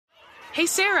Hey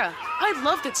Sarah, I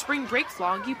love that spring break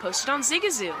vlog you posted on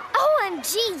Zigazoo.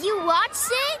 OMG, you watched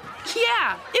it?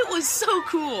 Yeah, it was so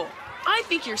cool. I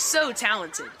think you're so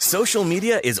talented. Social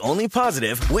media is only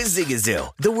positive with Zigazoo,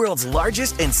 the world's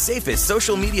largest and safest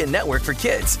social media network for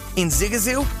kids. In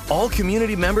Zigazoo, all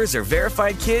community members are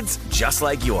verified kids just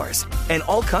like yours, and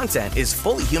all content is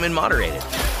fully human moderated.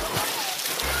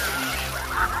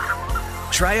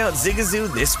 Try out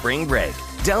Zigazoo this spring break.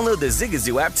 Download the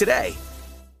Zigazoo app today.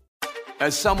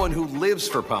 As someone who lives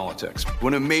for politics,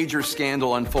 when a major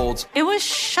scandal unfolds, it was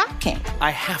shocking.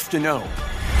 I have to know,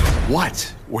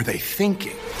 what were they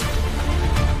thinking?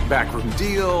 Backroom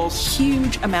deals,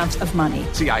 huge amounts of money,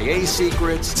 CIA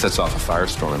secrets, sets off a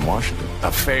firestorm in Washington,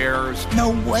 affairs. No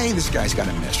way this guy's got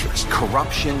a mistress.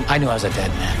 Corruption. I knew I was a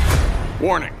dead man.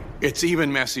 Warning, it's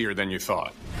even messier than you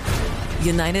thought.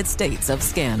 United States of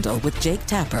Scandal with Jake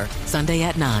Tapper, Sunday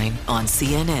at 9 on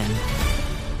CNN.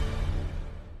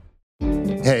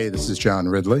 Hey, this is John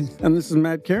Ridley. And this is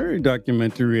Matt Carey,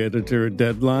 documentary editor at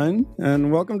Deadline.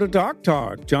 And welcome to Doc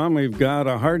Talk. John, we've got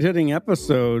a hard-hitting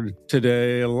episode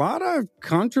today. A lot of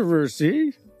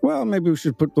controversy. Well, maybe we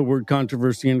should put the word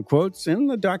controversy in quotes in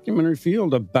the documentary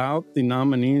field about the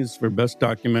nominees for Best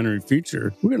Documentary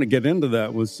Feature. We're going to get into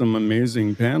that with some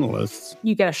amazing panelists.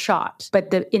 You get a shot,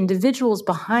 but the individuals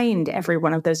behind every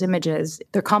one of those images,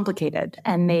 they're complicated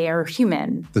and they are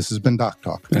human. This has been Doc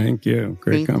Talk. Thank you.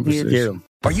 Great conversation. Thank you.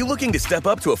 Are you looking to step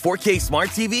up to a 4K smart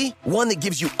TV? One that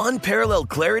gives you unparalleled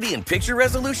clarity and picture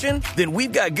resolution? Then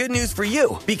we've got good news for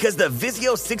you, because the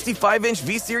Vizio 65-inch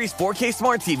V-Series 4K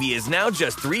smart TV is now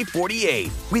just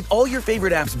 $348. With all your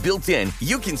favorite apps built in,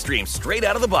 you can stream straight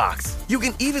out of the box. You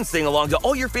can even sing along to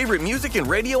all your favorite music and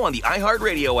radio on the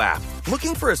iHeartRadio app.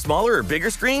 Looking for a smaller or bigger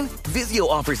screen? Vizio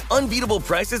offers unbeatable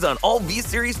prices on all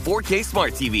V-Series 4K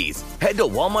smart TVs. Head to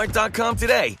Walmart.com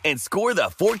today and score the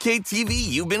 4K TV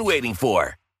you've been waiting for.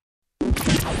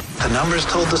 The numbers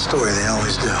told the story, they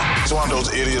always do. It's one of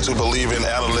those idiots who believe in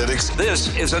analytics.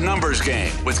 This is a numbers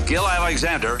game with Gil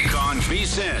Alexander on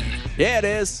VSiN. Yeah, it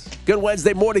is. Good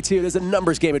Wednesday morning to you. It is a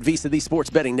numbers game at VSiN, the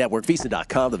sports betting network.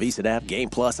 VSiN.com, the VSiN app, Game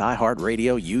Plus,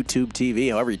 iHeartRadio, YouTube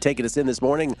TV. However you're taking us in this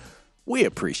morning, we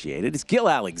appreciate it. It's Gil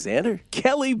Alexander.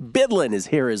 Kelly Bidlin is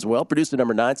here as well. Producer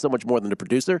number 9, so much more than a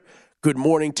producer. Good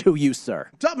morning to you, sir.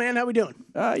 What's up, man? How we doing?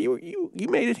 You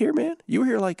made it here, man. You were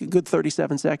here like a good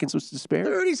 37 seconds to spare.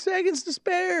 30 seconds to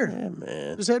spare. Yeah,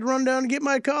 man. Just had to run down and get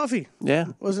my coffee. Yeah.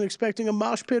 Wasn't expecting a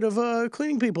mosh pit of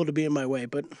cleaning people to be in my way,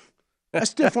 but I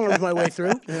stiff-armed my way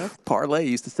through. Yeah. Parlay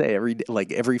used to say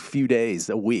every few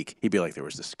days, a week, he'd be like, there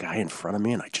was this guy in front of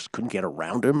me and I just couldn't get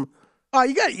around him. Oh,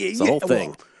 you got it's the whole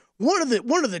thing. Well,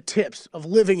 one of the tips of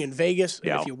living in Vegas,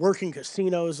 and if you work in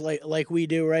casinos like we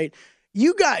do, right?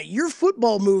 You got your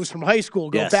football moves from high school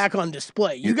go back on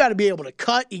display. You got to be able to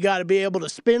cut. You got to be able to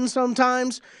spin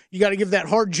sometimes. You got to give that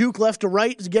hard juke left to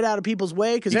right to get out of people's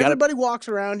way, because everybody walks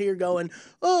around here going,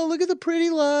 oh, look at the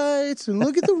pretty lights and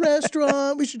look at the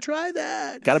restaurant. We should try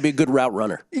that. Got to be a good route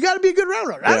runner. You got to be a good route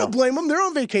runner. I don't blame them. They're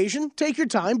on vacation. Take your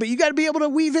time, but you got to be able to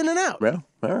weave in and out. Yeah,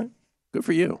 all right. Good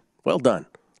for you. Well done.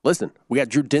 Listen, we got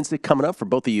Drew Dinsick coming up for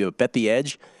both of you at Bet the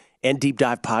Edge and Deep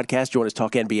Dive Podcast. Join us,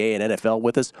 talk NBA and NFL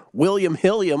with us. William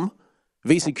Hilliam,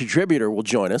 VSiN contributor, will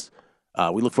join us.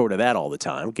 We look forward to that all the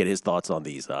time. Get his thoughts on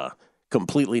these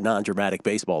completely non-dramatic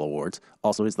baseball awards.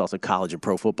 Also his thoughts on college and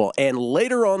pro football. And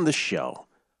later on the show,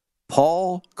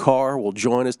 Paul Carr will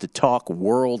join us to talk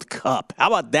World Cup. How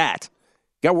about that?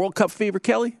 Got World Cup fever,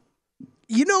 Kelly?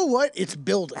 You know what? It's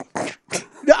building.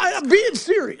 I'm being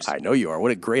serious. I know you are.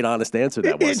 What a great, honest answer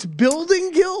that was. It's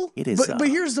building, Gil. It is. But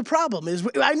here's the problem: is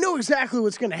I know exactly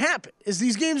what's going to happen. Is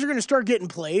these games are going to start getting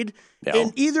played,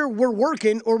 and either we're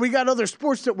working or we got other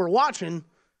sports that we're watching,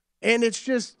 and it's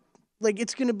just like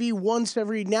it's going to be once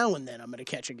every now and then I'm going to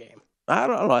catch a game. I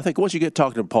don't know. I think once you get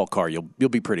talking to Paul Carr, you'll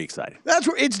be pretty excited. That's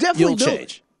where it's definitely you'll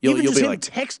change. Even just him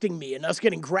texting me and us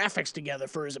getting graphics together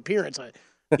for his appearance.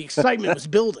 The excitement was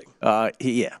building.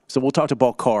 Yeah. So we'll talk to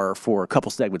Paul Carr for a couple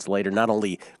segments later, not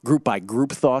only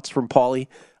group-by-group thoughts from Paulie,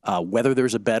 whether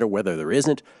there's a bet or whether there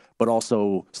isn't, but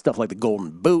also stuff like the Golden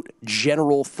Boot,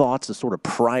 general thoughts, a sort of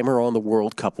primer on the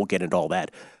World Cup. We'll get into all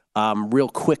that. Real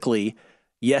quickly,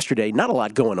 yesterday, not a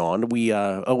lot going on. We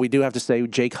do have to say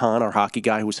Jake Hahn, our hockey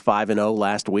guy who was 5-0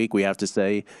 last week, we have to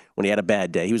say when he had a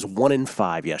bad day. He was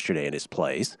 1-5 yesterday in his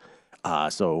plays.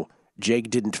 So Jake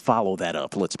didn't follow that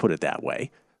up, let's put it that way.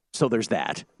 So there's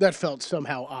that. That felt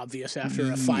somehow obvious after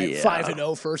a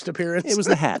 5-0 first appearance. It was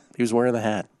the hat. He was wearing the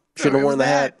hat. Shouldn't have worn the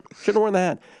hat. Shouldn't have worn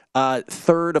the hat.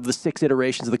 Third of the 6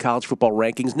 iterations of the college football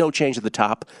rankings. No change at the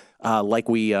top, like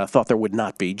we thought there would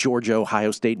not be. Georgia,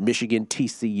 Ohio State, Michigan,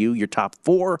 TCU, your top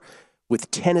 4. with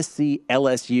Tennessee,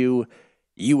 LSU,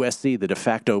 USC, the de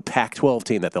facto Pac-12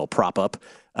 team that they'll prop up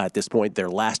at this point, their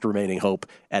last remaining hope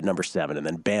at number 7, and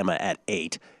then Bama at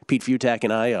 8. Pete Futak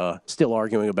and I still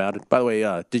arguing about it. By the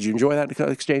way, did you enjoy that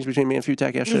exchange between me and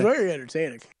Futak yesterday? It was very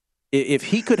entertaining. If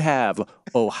he could have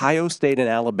Ohio State and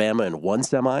Alabama in one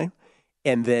semi,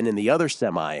 and then in the other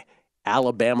semi,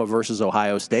 Alabama versus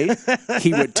Ohio State,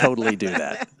 he would totally do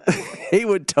that. He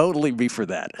would totally be for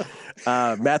that.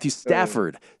 Matthew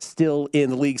Stafford, still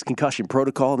in the league's concussion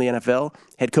protocol in the NFL.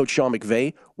 Head coach Sean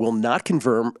McVay will not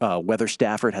confirm whether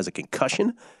Stafford has a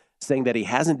concussion, saying that it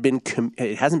hasn't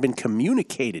been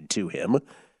communicated to him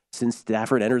since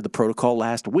Stafford entered the protocol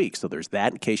last week. So there's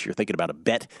that in case you're thinking about a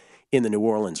bet in the New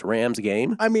Orleans Rams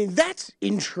game. I mean, that's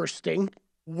interesting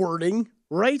wording,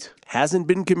 right? Hasn't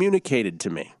been communicated to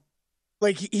me.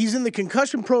 Like, he's in the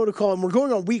concussion protocol, and we're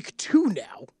going on week 2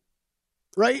 now,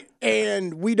 right?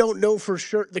 And we don't know for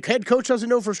sure. The head coach doesn't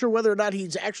know for sure whether or not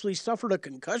he's actually suffered a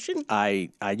concussion. I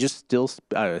just still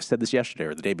said this yesterday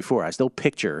or the day before. I still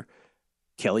picture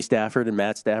Kelly Stafford and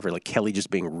Matt Stafford, like Kelly just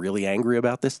being really angry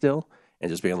about this still and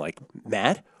just being like,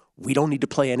 Matt, we don't need to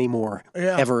play anymore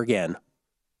ever again.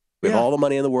 We have all the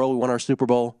money in the world. We won our Super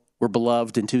Bowl. We're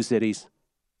beloved in 2 cities.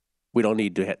 We don't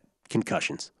need to hit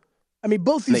concussions. I mean,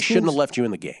 both these teams shouldn't have left you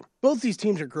in the game. Both these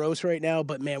teams are gross right now,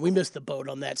 but man, we missed the boat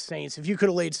on that Saints. If you could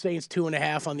have laid Saints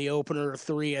 2.5 on the opener or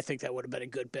 3, I think that would have been a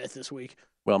good bet this week.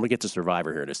 Well, I'm going to get to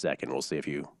Survivor here in a second. We'll see if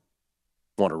you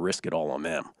want to risk it all on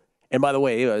them. And by the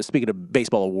way, speaking of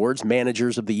baseball awards,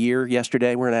 managers of the year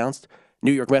yesterday were announced.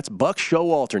 New York Mets, Buck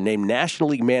Showalter named National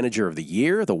League Manager of the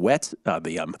Year. The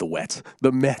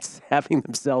Mets having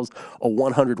themselves a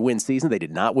 100-win season. They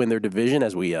did not win their division,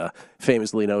 as we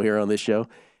famously know here on this show.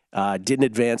 Didn't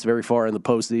advance very far in the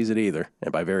postseason either.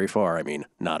 And by very far, I mean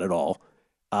not at all.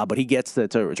 But he gets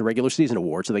it's a regular season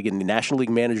award, so they get the National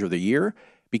League Manager of the Year,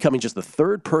 becoming just the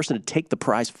 3rd person to take the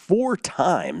prize 4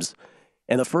 times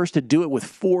and the first to do it with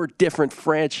 4 different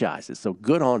franchises. So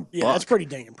good on Buck. Yeah, that's pretty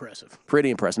dang impressive. Pretty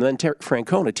impressive. And then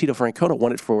Tito Francona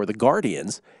won it for the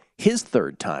Guardians, his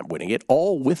 3rd time winning it,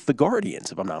 all with the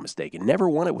Guardians, if I'm not mistaken. Never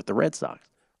won it with the Red Sox.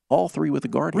 All 3 with the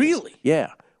Guardians. Really?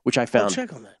 Yeah. Which I found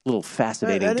check on that. A little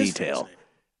fascinating that detail.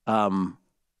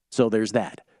 So there's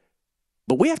that.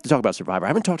 But we have to talk about Survivor. I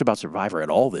haven't talked about Survivor at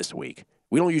all this week.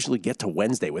 We don't usually get to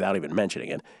Wednesday without even mentioning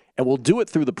it. And we'll do it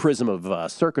through the prism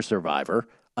of Circa Survivor.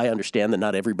 I understand that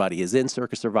not everybody is in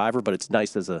Circa Survivor, but it's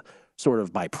nice as a sort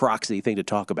of by proxy thing to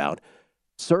talk about.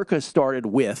 Circa started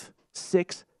with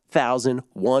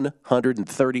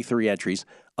 6,133 entries,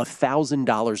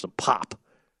 $1,000 a pop.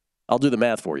 I'll do the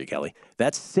math for you, Kelly.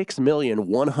 That's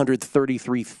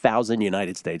 $6,133,000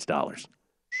 United States dollars.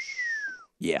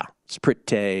 Yeah, it's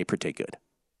pretty good.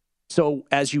 So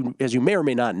as you may or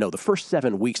may not know, the first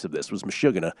 7 weeks of this was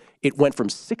Meshuggah. It went from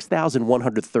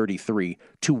 6,133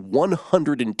 to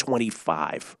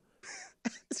 125.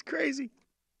 That's crazy.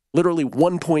 Literally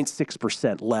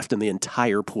 1.6% left in the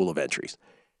entire pool of entries.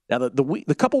 Now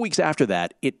the couple weeks after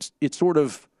that, it sort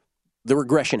of the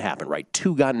regression happened, right?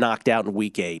 2 got knocked out in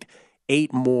week 8,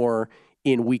 8 more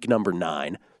in week number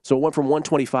 9. So it went from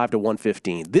 125 to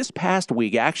 115. This past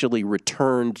week actually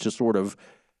returned to sort of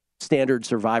standard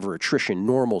Survivor attrition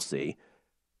normalcy,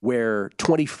 where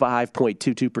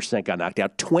 25.22% got knocked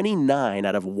out, 29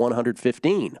 out of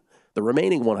 115. The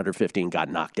remaining 115 got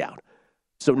knocked out.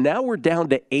 So now we're down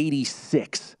to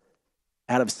 86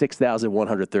 out of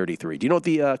 6,133. Do you know what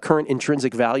the current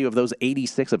intrinsic value of those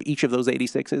 86, of each of those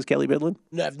 86 is, Kelly Bidlin?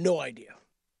 I have no idea.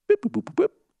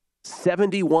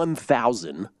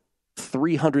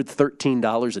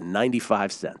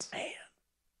 $71,313.95. Man.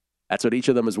 That's what each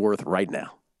of them is worth right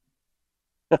now.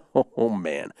 Oh,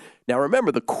 man. Now,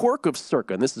 remember, the quirk of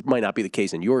Circa, and this might not be the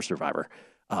case in your Survivor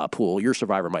pool. Your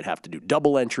Survivor might have to do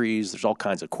double entries. There's all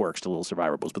kinds of quirks to little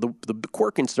Survivor pools. But the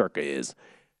quirk in Circa is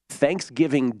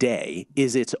Thanksgiving Day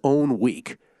is its own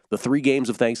week, the 3 games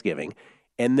of Thanksgiving.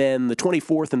 And then the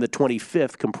 24th and the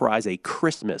 25th comprise a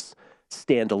Christmas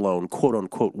standalone,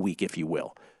 quote-unquote, week, if you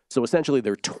will. So essentially,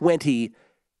 there are 20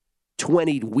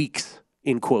 weeks,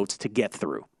 in quotes, to get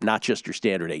through, not just your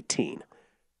standard 18.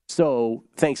 So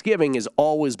Thanksgiving has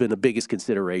always been the biggest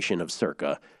consideration of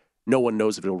Circa. No one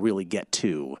knows if it'll really get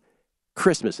to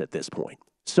Christmas at this point.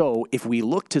 So if we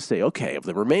look to say, okay, of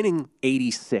the remaining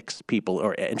 86 people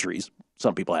or entries,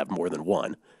 some people have more than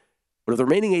one, but of the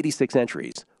remaining 86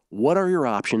 entries, what are your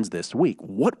options this week?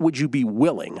 What would you be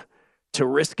willing to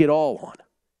risk it all on?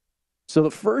 So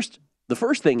the first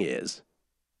thing is,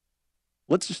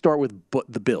 let's just start with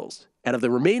the Bills. Out of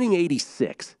the remaining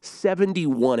 86,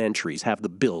 71 entries have the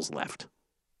Bills left.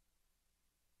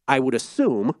 I would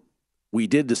assume We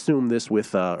did assume this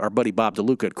with our buddy Bob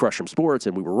DeLuca at Crush'em Sports,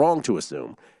 and we were wrong to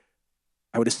assume.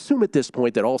 I would assume at this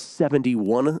point that all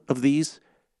 71 of these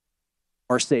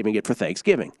are saving it for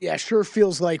Thanksgiving. Yeah, sure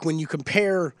feels like when you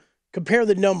compare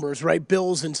the numbers, right,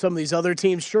 Bills and some of these other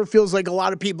teams, sure feels like a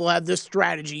lot of people have this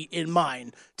strategy in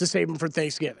mind to save them for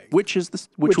Thanksgiving. Which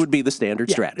would be the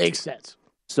standard strategy. Makes sense.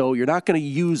 So you're not going to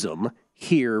use them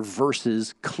here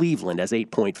versus Cleveland as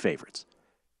 8-point favorites.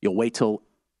 You'll wait till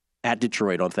at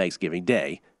Detroit on Thanksgiving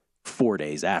Day, 4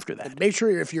 days after that. And make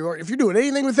sure if you're doing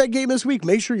anything with that game this week,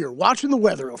 make sure you're watching the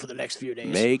weather over the next few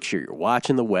days. Make sure you're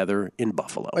watching the weather in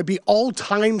Buffalo. Might be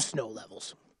all-time snow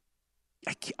levels.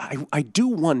 I do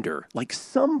wonder, like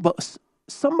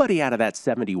somebody out of that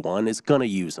 71 is going to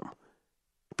use them.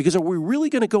 Because are we really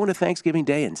going to go into Thanksgiving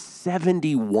Day and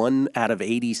 71 out of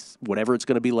 80, whatever it's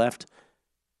going to be left,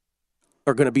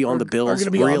 are going to be on the Bills? Are going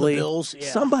to be really? on the Bills,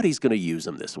 yeah. Somebody's going to use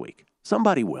them this week.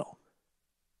 Somebody will.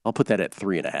 I'll put that at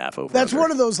 3.5 over. That's one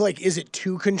of those, like, is it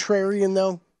too contrarian,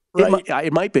 though? Right?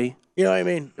 It might be. You know what I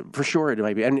mean? For sure it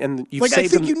might be. And you've like, saved I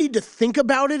think them, you need to think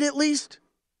about it at least.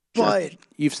 But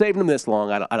you've saved them this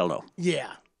long. I don't know.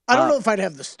 Yeah. I don't know if I'd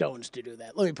have the stones to do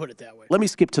that. Let me put it that way. Let me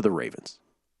skip to the Ravens.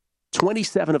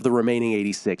 27 of the remaining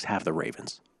 86 have the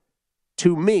Ravens.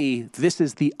 To me, this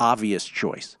is the obvious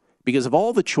choice. Because of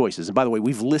all the choices, and by the way,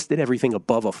 we've listed everything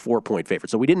above a 4-point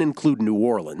favorite. So we didn't include New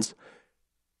Orleans,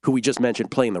 who we just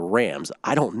mentioned playing the Rams.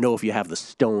 I don't know if you have the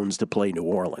stones to play New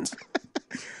Orleans.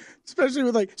 Especially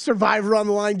with, like, Survivor on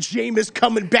the line, Jameis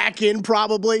coming back in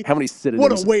probably. How many synonyms?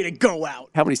 What a way to go out.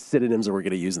 How many synonyms are we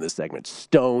going to use in this segment?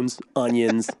 Stones,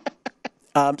 onions.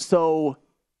 So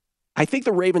I think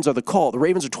the Ravens are the call. The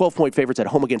Ravens are 12-point favorites at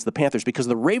home against the Panthers because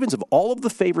the Ravens, of all of the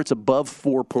favorites above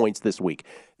 4 points this week,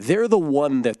 they're the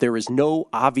one that there is no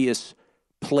obvious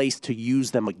place to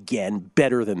use them again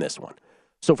better than this one.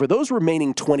 So for those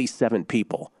remaining 27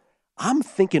 people, I'm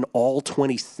thinking all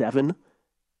 27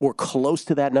 or close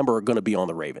to that number are going to be on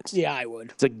the Ravens. Yeah, I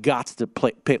would. It's a gots to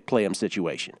play them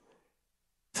situation.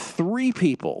 3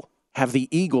 people have the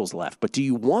Eagles left, but do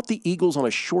you want the Eagles on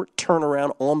a short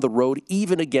turnaround on the road,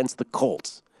 even against the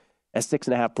Colts, as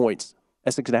 6.5 points,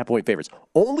 as 6.5-point favorites?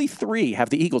 Only 3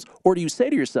 have the Eagles, or do you say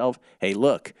to yourself, "Hey,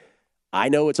 look, I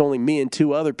know it's only me and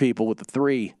 2 other people with the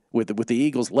 3 with the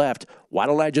Eagles left. Why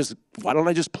don't I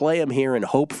just play them here and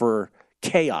hope for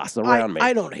chaos around me?"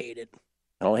 I don't hate it.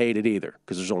 I don't hate it either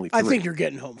because there's only 3. I think you're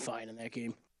getting home fine in that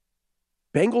game.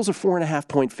 Bengals are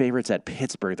 4.5-point favorites at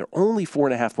Pittsburgh. They're only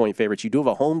 4.5-point favorites. You do have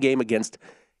a home game against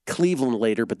Cleveland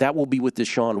later, but that will be with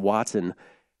Deshaun Watson.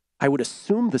 I would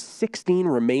assume the 16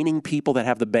 remaining people that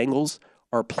have the Bengals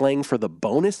are playing for the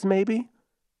bonus, maybe.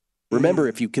 Remember,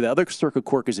 the other circuit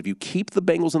quirk is if you keep the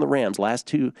Bengals and the Rams,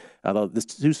 the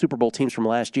 2 Super Bowl teams from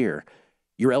last year,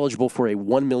 you're eligible for a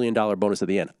 $1 million bonus at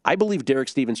the end. I believe Derek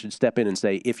Stevens should step in and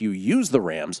say, if you use the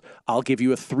Rams, I'll give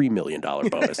you a $3 million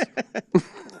bonus.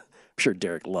 I'm sure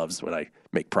Derek loves when I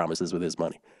make promises with his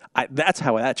money. That's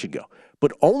how that should go.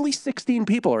 But only 16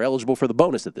 people are eligible for the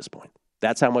bonus at this point.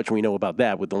 That's how much we know about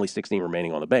that with only 16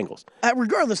 remaining on the Bengals.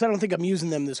 Regardless, I don't think I'm using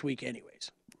them this week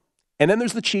anyways. And then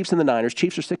there's the Chiefs and the Niners.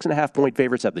 Chiefs are 6.5-point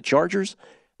favorites at the Chargers.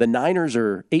 The Niners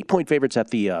are 8-point favorites at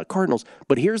the Cardinals.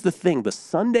 But here's the thing. The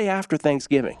Sunday after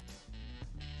Thanksgiving,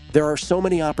 there are so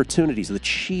many opportunities. The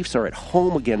Chiefs are at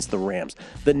home against the Rams.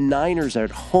 The Niners are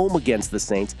at home against the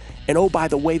Saints. And oh, by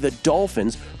the way, the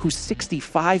Dolphins, who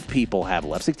 65 people have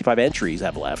left, 65 entries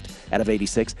have left out of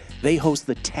 86, they host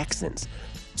the Texans.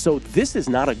 So this is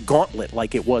not a gauntlet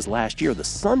like it was last year. The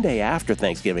Sunday after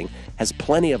Thanksgiving has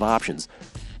plenty of options.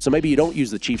 So maybe you don't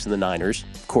use the Chiefs and the Niners.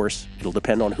 Of course, it'll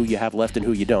depend on who you have left and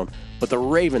who you don't. But the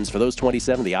Ravens, for those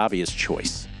 27, the obvious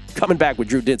choice. Coming back with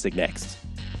Drew Dinsick next.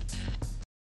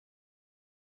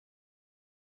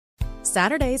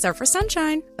 Saturdays are for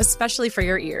sunshine, especially for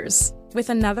your ears. With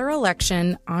another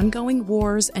election, ongoing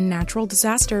wars, and natural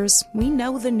disasters, we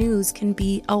know the news can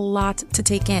be a lot to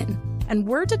take in. And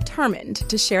we're determined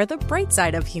to share the bright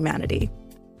side of humanity.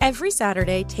 Every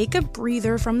Saturday, take a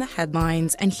breather from the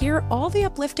headlines and hear all the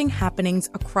uplifting happenings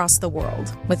across the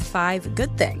world with 5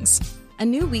 Good Things, a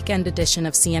new weekend edition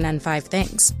of CNN 5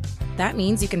 Things. That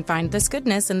means you can find this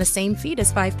goodness in the same feed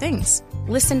as 5 Things.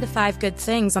 Listen to 5 Good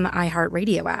Things on the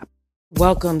iHeartRadio app.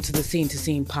 Welcome to the Scene to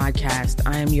Scene podcast.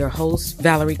 I am your host,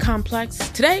 Valerie Complex.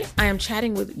 Today, I am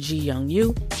chatting with Ji Young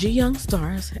Yu. Ji Young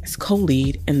stars as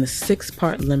co-lead in the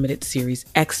 6-part limited series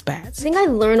Expats. I think I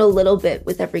learn a little bit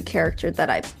with every character that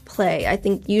I play. I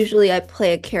think usually I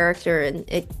play a character and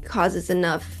it causes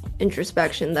enough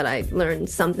introspection that I learn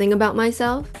something about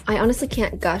myself. I honestly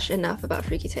can't gush enough about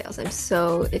Freaky Tales. I'm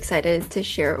so excited to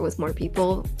share it with more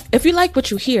people. If you like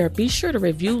what you hear, be sure to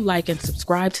review, like, and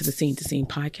subscribe to the Scene to Scene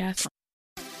podcast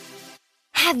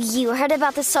Have you heard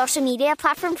about the social media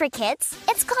platform for kids?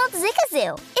 It's called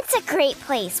Zigazoo. It's a great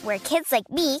place where kids like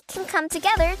me can come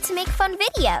together to make fun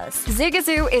videos.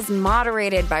 Zigazoo is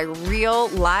moderated by real,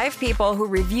 live people who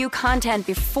review content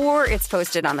before it's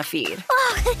posted on the feed.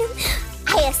 Oh,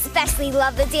 I especially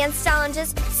love the dance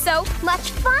challenges. So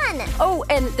much fun. Oh,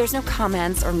 and there's no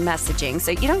comments or messaging, so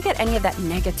you don't get any of that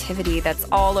negativity that's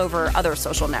all over other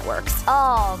social networks.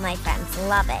 Oh, my friends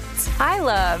love it. I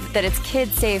love that it's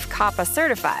kid-safe COPPA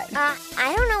certified. I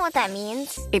don't know what that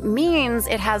means. It means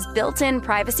it has built-in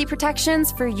privacy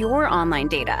protections for your online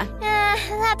data.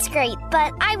 That's great,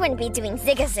 but I wouldn't be doing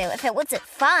Zigazoo if it wasn't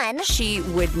fun. She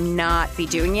would not be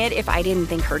doing it if I didn't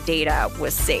think her data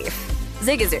was safe.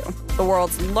 Zigazoo, the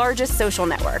world's largest social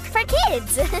network. For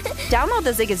kids! Download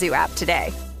the Zigazoo app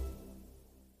today.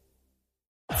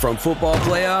 From football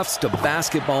playoffs to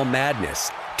basketball madness,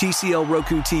 TCL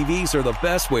Roku TVs are the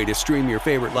best way to stream your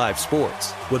favorite live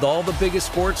sports. With all the biggest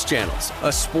sports channels,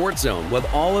 a sports zone with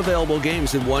all available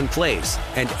games in one place,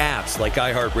 and apps like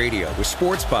iHeartRadio with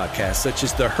sports podcasts such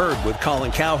as The Herd with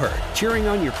Colin Cowherd. Cheering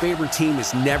on your favorite team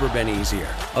has never been easier.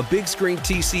 A big screen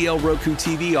TCL Roku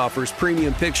TV offers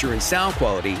premium picture and sound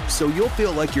quality, so you'll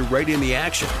feel like you're right in the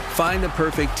action. Find the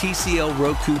perfect TCL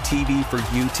Roku TV for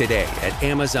you today at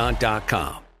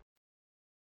Amazon.com.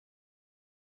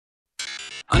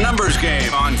 A numbers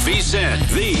game on VSiN,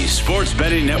 the sports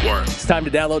betting network. It's time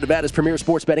to download Nevada's premier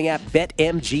sports betting app,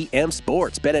 BetMGM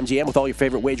Sports. BetMGM with all your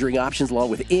favorite wagering options, along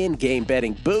with in-game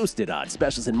betting, boosted odds,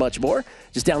 specials, and much more.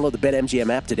 Just download the BetMGM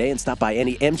app today and stop by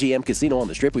any MGM casino on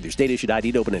the Strip with your state-issued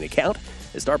ID to open an account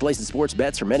and start placing sports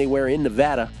bets from anywhere in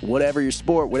Nevada. Whatever your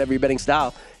sport, whatever your betting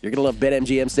style, you're going to love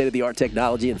BetMGM's state-of-the-art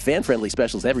technology and fan-friendly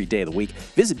specials every day of the week.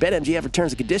 Visit BetMGM for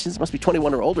terms and conditions. Must be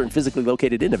 21 or older and physically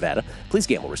located in Nevada. Please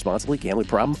gamble responsibly. Gambling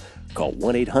problem? Call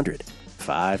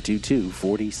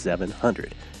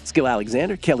 1-800-522-4700. Skill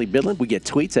Alexander, Kelly Bidlin. We get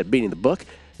tweets at Beating the Book.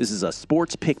 This is a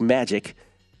Sports Pick Magic.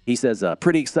 He says,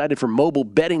 pretty excited for mobile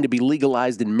betting to be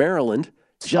legalized in Maryland.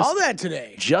 Saw that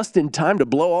today. Just in time to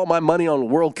blow all my money on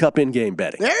World Cup in-game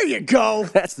betting. There you go.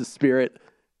 That's the spirit.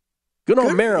 Good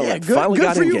on Maryland. Yeah, Finally good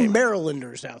got for in you game.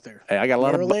 Marylanders out there. Hey, I got a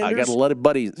lot of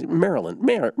buddies.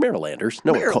 Marylanders.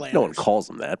 No one calls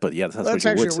them that, but yeah, that's what you would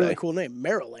say. That's actually a really cool name,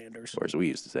 Marylanders. Or as we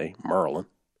used to say, Maryland.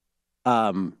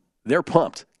 They're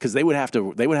pumped because they would have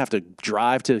to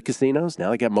drive to casinos.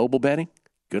 Now they got mobile betting.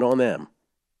 Good on them.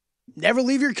 Never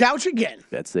leave your couch again.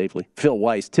 Bet safely. Phil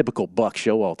Weiss, typical Buck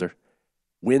Showalter,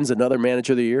 wins another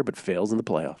Manager of the Year but fails in the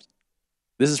playoffs.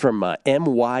 This is from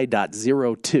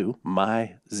my.02,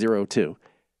 my02,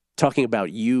 talking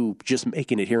about you just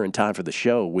making it here in time for the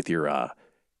show with your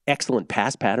excellent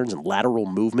pass patterns and lateral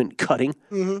movement cutting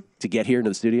to get here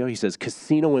into the studio. He says,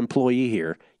 casino employee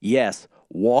here. Yes,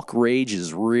 walk rage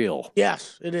is real.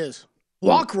 Yes, it is.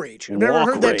 Walk rage. I've never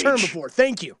heard that term before.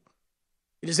 Thank you.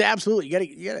 It is absolutely.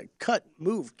 You gotta cut,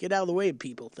 move, get out of the way of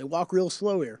people. They walk real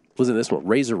slow here. Listen to this one.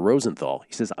 Razor Rosenthal.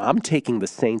 He says, I'm taking the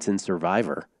Saints in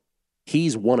Survivor.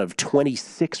 He's one of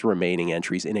 26 remaining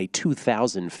entries in a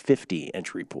 2,050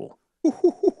 entry pool.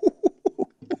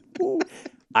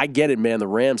 I get it, man. The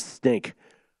Rams stink.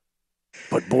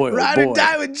 But boy, Ride oh boy. or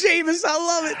die with Jameis. I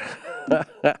love it.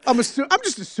 I'm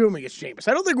just assuming it's Jameis.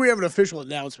 I don't think we have an official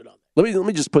announcement on that. Let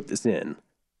me just put this in.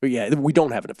 Yeah, we don't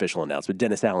have an official announcement.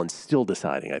 Dennis Allen's still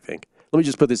deciding, I think. Let me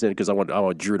just put this in because I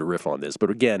want Drew to riff on this.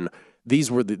 But again, these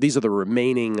are the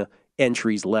remaining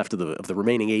entries left of the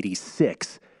remaining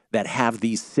 86 that have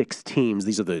these 6 teams.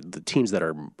 These are the teams that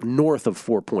are north of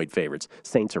 4-point favorites.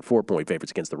 Saints are 4-point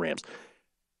favorites against the Rams.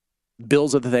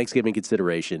 Bills are the Thanksgiving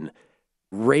consideration.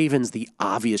 Ravens the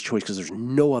obvious choice because there's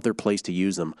no other place to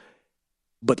use them.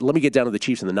 But let me get down to the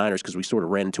Chiefs and the Niners because we sort of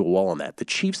ran into a wall on that. The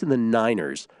Chiefs and the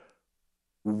Niners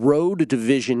road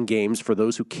division games for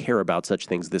those who care about such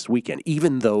things this weekend,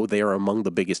 even though they are among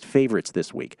the biggest favorites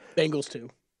this week. Bengals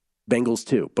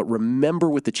too. But remember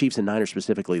with the Chiefs and Niners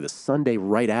specifically, the Sunday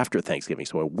right after Thanksgiving,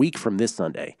 so a week from this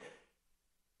Sunday,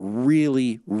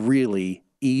 really, really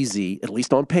easy, at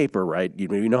least on paper, right? You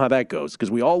know how that goes, because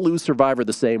we all lose Survivor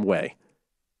the same way,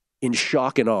 in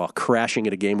shock and awe, crashing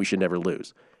at a game we should never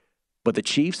lose. But the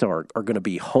Chiefs are going to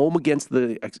be home against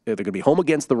the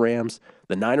Rams.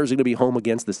 The Niners are going to be home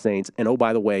against the Saints. And, oh,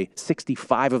 by the way,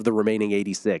 65 of the remaining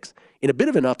 86, in a bit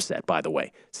of an upset, by the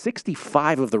way,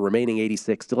 65 of the remaining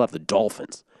 86 still have the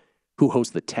Dolphins, who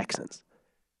host the Texans.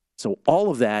 So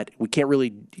all of that, we can't really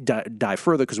dive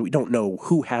further because we don't know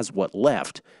who has what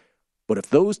left. But if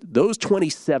those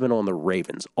 27 on the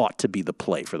Ravens ought to be the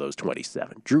play for those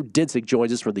 27. Drew Dinsick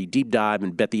joins us for the Deep Dive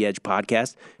and Bet the Edge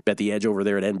podcast. Bet the Edge over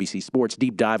there at NBC Sports.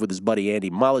 Deep Dive with his buddy Andy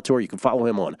Molitor. You can follow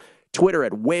him on Twitter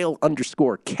at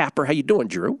 @whale_capper. How you doing,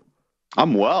 Drew?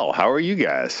 I'm well. How are you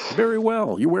guys? Very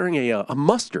well. You're wearing a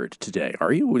mustard today,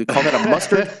 are you? Would you call that a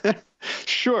mustard?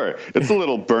 Sure. It's a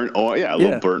little burnt orange. Yeah, a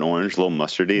little burnt orange, a little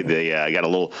mustardy. They got a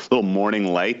little morning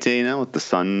light, with the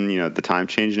sun, at the time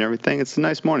change and everything. It's a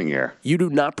nice morning here. You do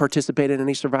not participate in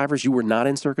any Survivors? You were not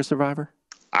in Circus Survivor?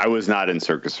 I was not in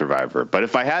Circus Survivor, but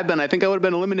if I had been, I think I would have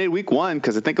been eliminated week 1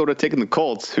 because I think I would have taken the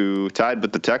Colts, who tied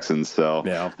with the Texans. So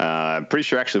I'm pretty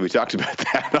sure actually we talked about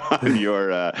that on your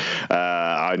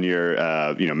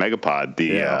Megapod.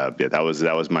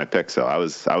 That was my pick. So I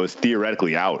was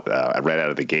theoretically out right out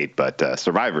of the gate, but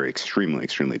Survivor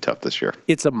extremely tough this year.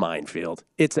 It's a minefield.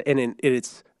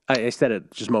 I said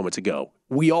it just moments ago.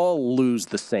 We all lose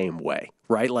the same way,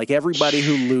 right? Like everybody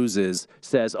who loses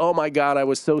says, "Oh my God, I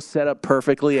was so set up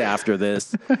perfectly after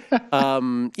this."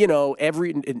 No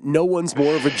one's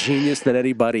more of a genius than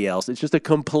anybody else. It's just a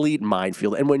complete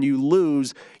minefield. And when you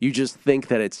lose, you just think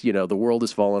that it's the world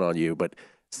is falling on you, but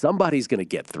somebody's going to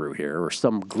get through here, or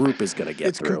some group is going to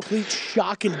get through. It's complete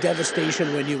shock and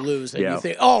devastation when you lose, and you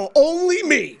think, "Oh, only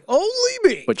me."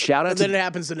 But shout out, and then it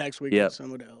happens the next week with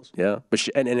someone else. Yeah, but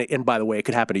and by the way, it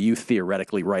could happen to you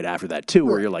theoretically right after that too,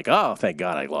 where you're like, "Oh, thank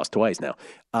God, I lost twice now."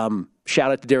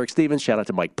 Shout out to Derek Stevens, shout out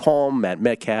to Mike Palm, Matt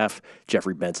Metcalf,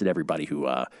 Jeffrey Benson, everybody who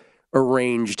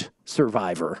arranged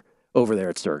Survivor over there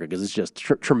at Circa, because it's just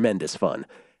tremendous fun.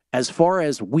 As far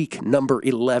as week number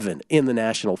 11 in the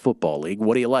National Football League,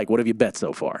 what do you like? What have you bet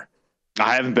so far?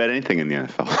 I haven't bet anything in the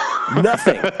NFL.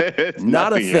 Nothing.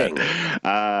 Not a thing.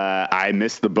 I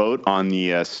missed the boat on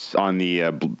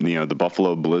the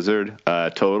Buffalo Blizzard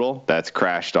total. That's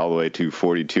crashed all the way to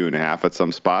 42.5 at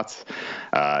some spots.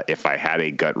 If I had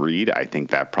a gut read, I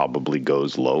think that probably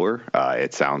goes lower.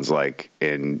 It sounds like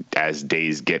as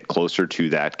days get closer to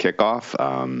that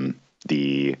kickoff,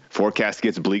 the forecast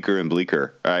gets bleaker and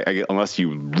bleaker, unless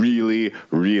you really,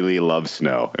 really love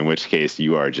snow, in which case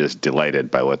you are just delighted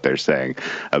by what they're saying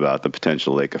about the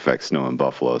potential lake effect snow in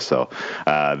Buffalo. So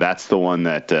that's the one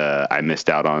that I missed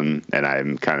out on, and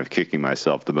I'm kind of kicking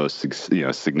myself the most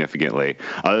significantly.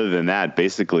 Other than that,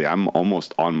 basically, I'm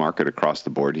almost on market across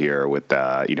the board here with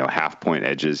half-point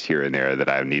edges here and there that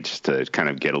I need just to kind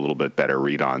of get a little bit better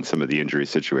read on some of the injury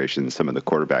situations, some of the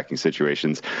quarterbacking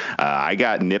situations. I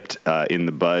got nipped in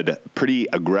the bud pretty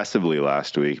aggressively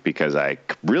last week because I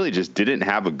really just didn't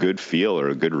have a good feel or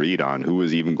a good read on who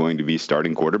was even going to be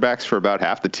starting quarterbacks for about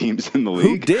half the teams in the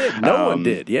league. Who did? No one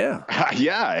did. Yeah.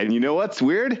 Yeah. And you know what's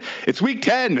weird? It's week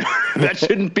 10. That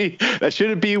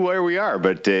shouldn't be where we are,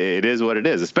 but it is what it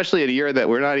is, especially in a year that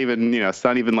we're not even, it's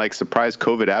not even like surprise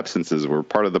COVID absences were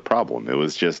part of the problem. It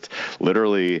was just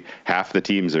literally half the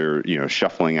teams are,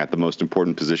 shuffling at the most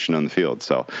important position on the field.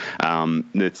 So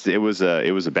it was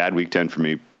a bad week 10 for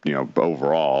me,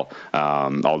 overall,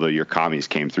 although your commies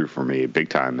came through for me big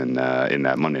time in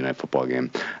that Monday Night Football game.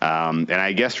 And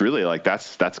I guess really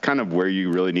that's kind of where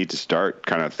you really need to start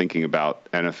kind of thinking about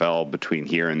NFL between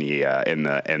here and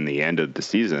the end of the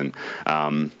season.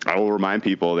 I will remind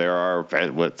people there are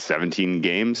 17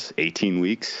 games, 18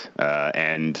 weeks,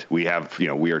 and we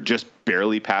are just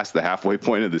barely past the halfway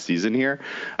point of the season here.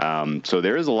 So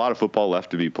there is a lot of football left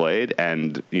to be played.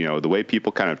 And, the way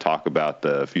people kind of talk about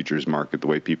the futures market, the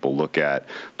way people look at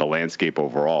the landscape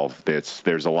overall,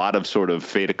 there's a lot of sort of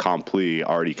fait accompli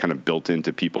already kind of built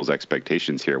into people's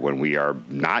expectations here when we are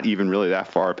not even really that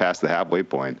far past the halfway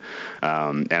point.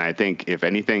 And I think if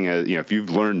anything, if you've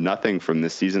learned nothing from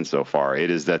this season so far, it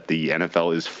is that the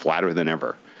NFL is flatter than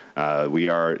ever. We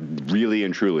are really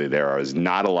and truly, there is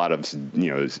not a lot of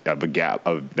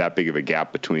that big of a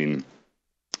gap between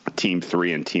Team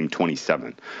 3 and Team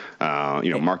 27.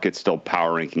 Market's still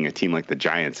power ranking a team like the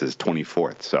Giants as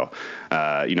 24th. So,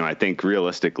 I think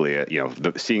realistically,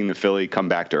 seeing the Philly come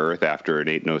back to earth after an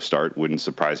 8-0 start wouldn't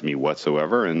surprise me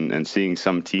whatsoever. And seeing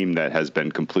some team that has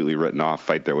been completely written off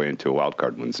fight their way into a wild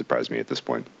card wouldn't surprise me at this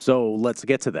point. So let's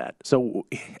get to that. So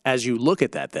as you look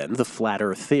at that then, the flat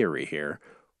earth theory here,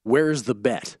 where's the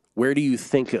bet? Where do you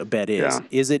think a bet is?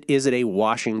 Yeah. Is it a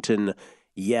Washington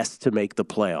yes to make the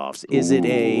playoffs? Is it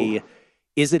a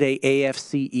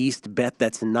AFC East bet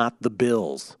that's not the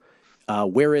Bills?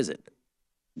 Where is it?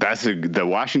 The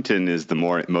Washington is the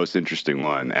most interesting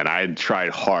one, and I tried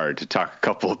hard to talk a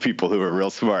couple of people who were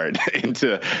real smart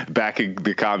into backing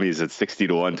the commies at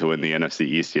 60-1 to win the NFC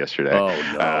East yesterday. Oh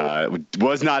no,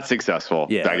 was not successful.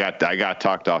 Yeah. I got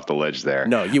talked off the ledge there.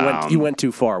 No, you went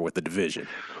too far with the division.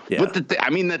 Yeah. But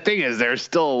the thing is, there's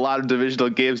still a lot of divisional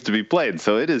games to be played,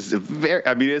 so it is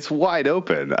it's wide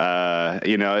open. I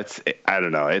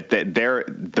don't know.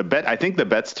 The bet. I think the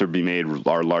bets to be made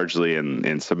are largely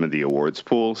in some of the awards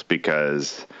pools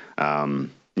because,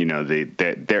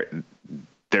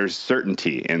 there's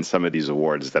certainty in some of these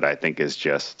awards that I think is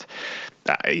just,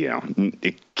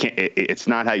 it's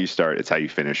not how you start, it's how you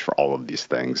finish for all of these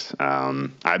things.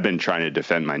 I've been trying to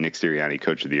defend my Nick Sirianni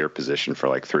Coach of the Year position for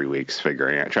like 3 weeks,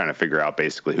 trying to figure out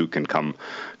basically who can come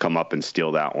up and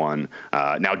steal that one.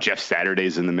 Now Jeff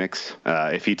Saturday's in the mix.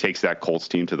 If he takes that Colts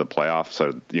team to the playoffs,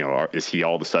 so is he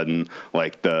all of a sudden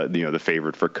like the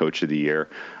favorite for Coach of the Year?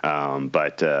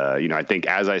 But I think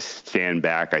as I stand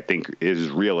back, I think it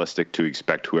is realistic to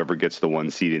expect whoever gets the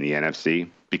 1 seed in the NFC,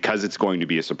 because it's going to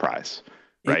be a surprise.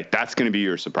 Right, that's going to be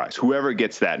your surprise. Whoever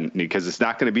gets that, because it's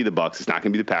not going to be the Bucs, it's not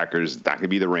going to be the Packers, it's not going to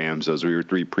be the Rams. Those are your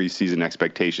 3 preseason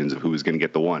expectations of who is going to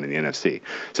get the 1 in the NFC.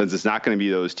 Since it's not going to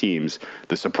be those teams,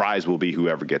 the surprise will be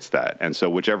whoever gets that. And so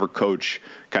whichever coach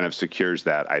kind of secures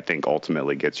that, I think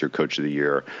ultimately gets your Coach of the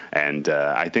Year. And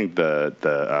I think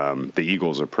the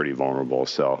Eagles are pretty vulnerable.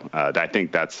 So I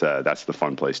think that's the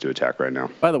fun place to attack right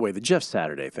now. By the way, the Jeff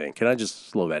Saturday thing. Can I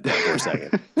just slow that down for a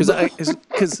second?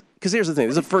 Because here's the thing.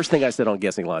 This is the first thing I said on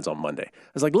Guessing Lines on Monday. I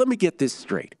was like, let me get this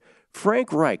straight.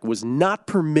 Frank Reich was not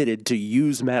permitted to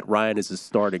use Matt Ryan as his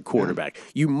starting quarterback.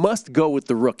 You must go with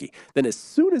the rookie. Then as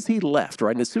soon as he left,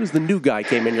 right, and as soon as the new guy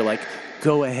came in, you're like,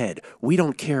 go ahead. We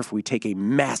don't care if we take a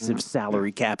massive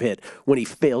salary cap hit when he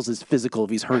fails his physical if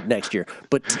he's hurt next year,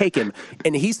 but take him.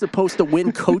 And he's supposed to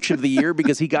win Coach of the Year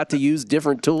because he got to use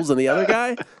different tools than the other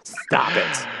guy? Stop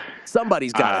it.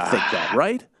 Somebody's got to think that,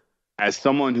 right? As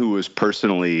someone who was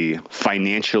personally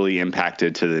financially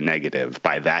impacted to the negative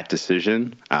by that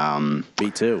decision,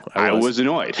 me too. I was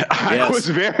annoyed. Yes. I was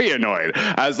very annoyed.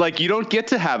 I was like, you don't get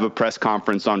to have a press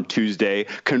conference on Tuesday,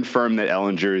 confirm that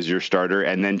Ellinger is your starter,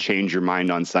 and then change your mind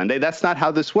on Sunday. That's not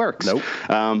how this works. Nope.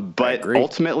 But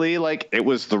ultimately, like, it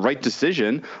was the right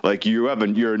decision. Like, you're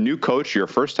a new coach, you're a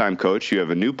first-time coach, you have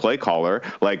a new play caller.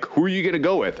 Like, who are you going to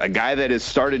go with? A guy that has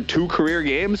started 2 career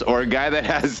games, or a guy that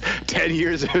has 10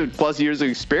 years plus years of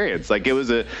experience? Like, it was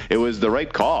the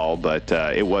right call, but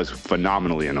it was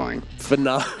phenomenally annoying.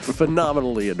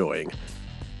 Phenomenally annoying.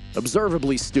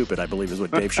 Observably stupid, I believe, is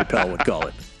what Dave Chappelle would call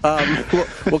it.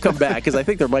 We'll come back, because I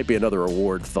think there might be another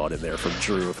award thought in there from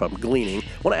Drew, if I'm gleaning. I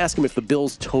want to ask him if the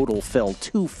Bills' total fell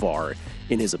too far,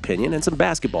 in his opinion, and some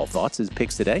basketball thoughts, his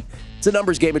picks today. It's a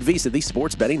numbers game at VSiN, the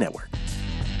Sports Betting Network.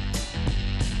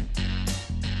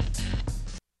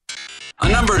 A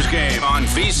numbers game on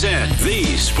VSiN, the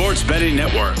Sports Betting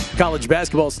Network. College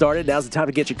basketball started. Now's the time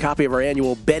to get your copy of our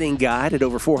annual betting guide at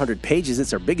over 400 pages.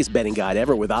 It's our biggest betting guide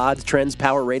ever, with odds, trends,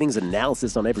 power ratings, and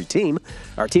analysis on every team.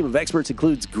 Our team of experts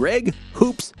includes Greg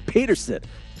Hoops Peterson,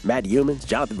 Matt Humans,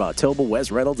 Jonathan Von Tobel, Wes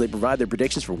Reynolds. They provide their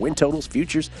predictions for win totals,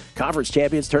 futures, conference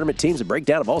champions, tournament teams, and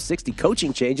breakdown of all 60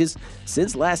 coaching changes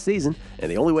since last season.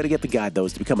 And the only way to get the guide, though,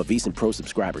 is to become a VSiN Pro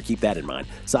subscriber. Keep that in mind.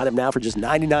 Sign up now for just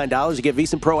 $99 to get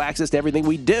VSiN Pro access to everything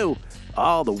we do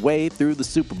all the way through the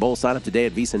Super Bowl. Sign up today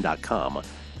at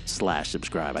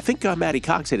VSiN.com/subscribe. I think Matty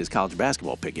Cox hit his college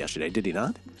basketball pick yesterday, did he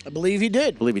not? I believe he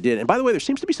did. And by the way, there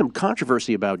seems to be some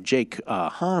controversy about Jake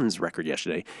Hahn's record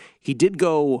yesterday. He did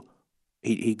go...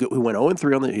 He went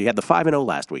 0-3 he had the 5-0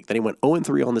 last week. Then he went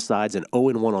 0-3 on the sides and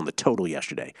 0-1 on the total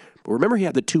yesterday. But remember, he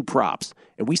had the 2 props,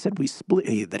 and we said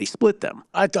that he split them.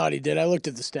 I thought he did. I looked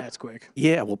at the stats quick.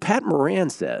 Yeah, well, Pat Moran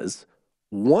says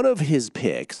one of his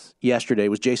picks yesterday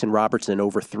was Jason Robertson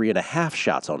over 3.5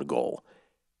 shots on goal.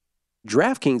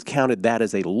 DraftKings counted that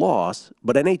as a loss,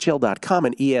 but NHL.com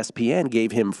and ESPN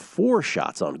gave him 4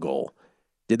 shots on goal.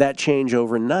 Did that change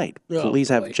overnight? Please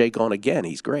have Jake on again.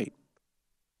 He's great.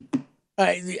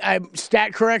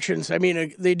 Stat corrections. I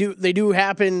mean, they do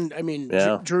happen. I mean,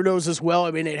 yeah. Drew knows as well.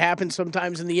 I mean, it happens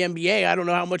sometimes in the NBA. I don't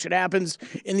know how much it happens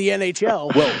in the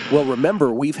NHL. Well,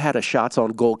 remember, we've had a shots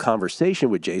on goal conversation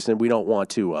with Jason. We don't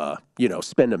want to,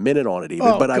 spend a minute on it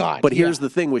even. But here's the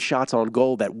thing with shots on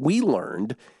goal that we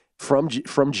learned from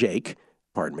Jake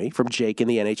in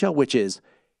the NHL, which is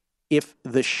if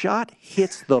the shot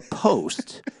hits the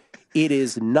post, it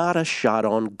is not a shot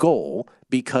on goal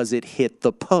because it hit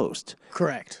the post.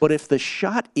 Correct. But if the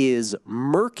shot is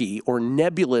murky or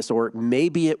nebulous or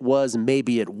maybe it was,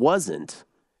 maybe it wasn't,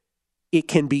 it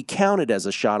can be counted as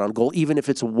a shot on goal even if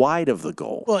it's wide of the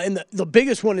goal. Well, and the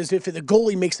biggest one is if the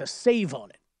goalie makes a save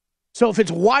on it. So if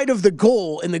it's wide of the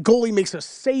goal and the goalie makes a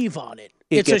save on it,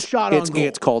 it's a shot on goal.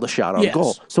 It's called a shot on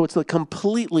goal. So it's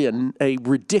completely a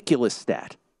ridiculous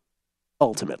stat,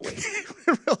 ultimately.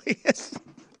 It really is.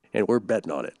 And we're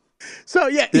betting on it. So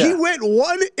he went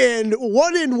 1-1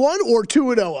 or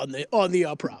 2-0 on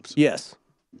the props. Yes.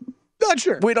 Not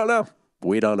sure. We don't know.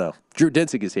 We don't know. Drew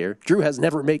Dinsick is here. Drew has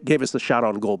never gave us a shot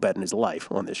on goal bet in his life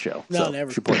on this show. No, so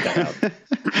never. Should point that out.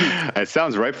 It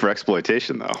sounds ripe for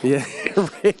exploitation, though. Yeah,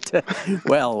 right.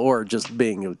 Well, or just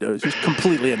being just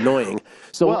completely annoying.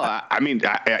 So, well,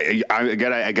 I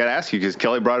gotta ask you because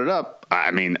Kelly brought it up.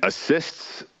 I mean,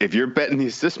 assists. If you're betting the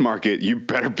assist market, you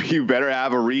better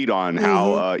have a read on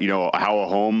how how a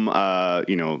home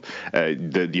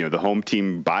the home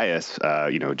team bias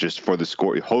just for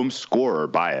the home scorer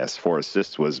bias for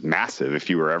assists was massive if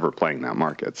you were ever playing that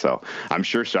market. So I'm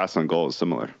sure shots on goal is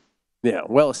similar. Yeah,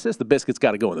 well, assist the biscuit's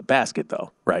got to go in the basket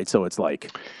though, right? So it's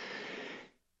like.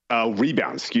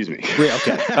 Rebounds, excuse me.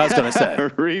 Okay, I was going to say.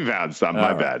 Rebounds,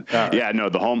 my bad. Right. Yeah, no,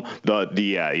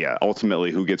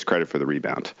 ultimately who gets credit for the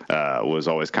rebound was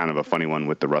always kind of a funny one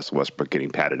with the Russell Westbrook getting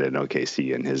patted in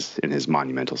OKC in his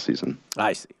monumental season.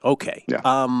 I see. Okay.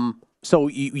 Yeah. So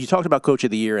you talked about Coach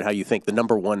of the Year and how you think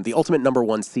the ultimate number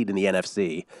one seed in the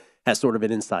NFC has sort of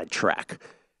an inside track.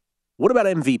 What about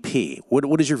MVP?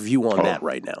 What is your view on that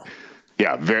right now?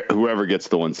 Yeah, whoever gets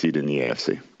the one seed in the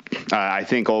AFC. I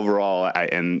think overall, I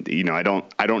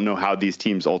don't know how these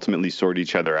teams ultimately sort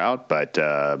each other out, but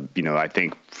I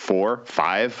think 4,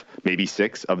 5, maybe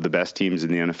 6 of the best teams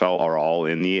in the NFL are all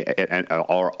in the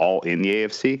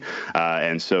AFC,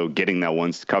 and so getting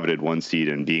that coveted one seed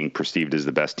and being perceived as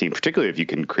the best team, particularly if you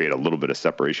can create a little bit of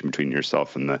separation between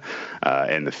yourself and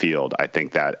the field, I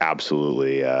think that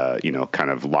absolutely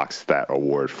kind of locks that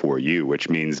award for you, which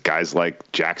means guys like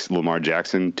Lamar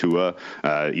Jackson, Tua,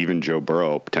 even Joe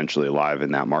Burrow potentially alive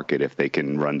in that market if they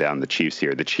can run down the Chiefs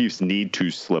here. The Chiefs need to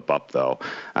slip up though,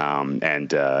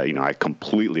 I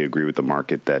completely agree with the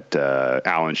market that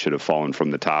Allen should have fallen from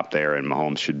the top there, and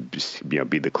Mahomes should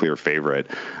be the clear favorite.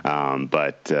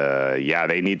 But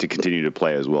they need to continue to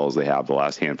play as well as they have the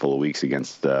last handful of weeks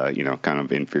against kind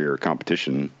of inferior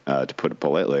competition, to put it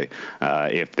politely,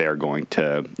 if they're going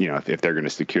to if they're going to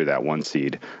secure that one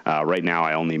seed. Right now,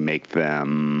 I only make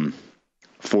them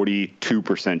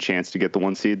 42% chance to get the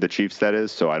one seed, the Chiefs, that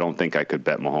is. So I don't think I could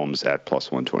bet Mahomes at plus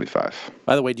 125.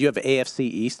 By the way, do you have AFC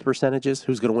East percentages?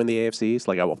 Who's going to win the AFC East?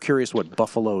 Like, I'm curious what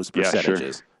Buffalo's percentage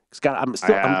is. I'm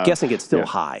guessing it's still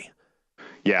high.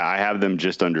 Yeah, I have them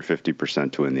just under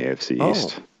 50% to win the AFC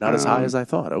East. Not as high as I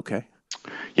thought. Okay.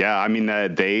 Yeah, I mean,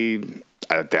 they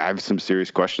have some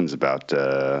serious questions about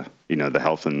the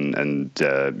health and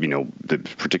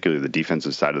particularly the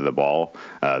defensive side of the ball.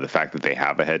 The fact that they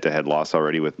have a head-to-head loss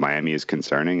already with Miami is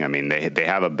concerning. I mean, they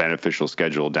have a beneficial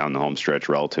schedule down the home stretch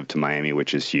relative to Miami,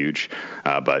 which is huge.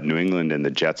 But New England and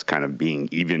the Jets kind of being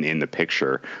even in the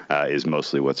picture is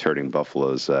mostly what's hurting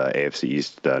Buffalo's AFC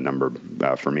East number,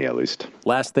 for me at least.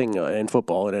 Last thing in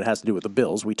football, and it has to do with the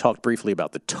Bills. We talked briefly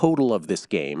about the total of this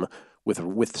game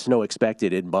with snow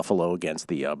expected in Buffalo against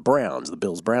the Browns, the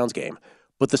Bills-Browns game.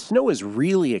 But the snow is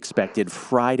really expected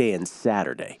Friday and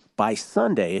Saturday. By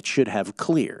Sunday, it should have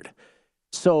cleared.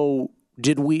 So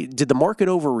did the market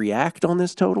overreact on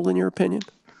this total, in your opinion?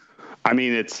 I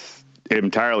mean, it's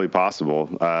entirely possible.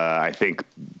 I think.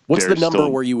 What's the number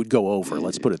where you would go over?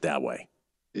 Let's put it that way.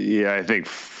 Yeah, I think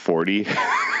 40.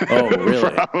 Oh, really?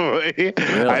 Probably.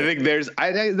 Really? I think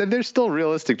there's still a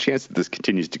realistic chance that this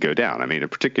continues to go down. I mean,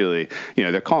 particularly,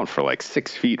 they're calling for like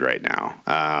 6 feet right now.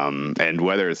 And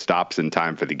whether it stops in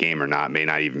time for the game or not may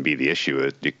not even be the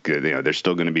issue. There's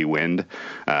still going to be wind,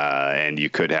 and you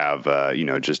could have,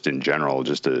 just in general,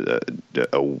 just a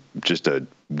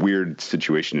weird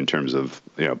situation in terms of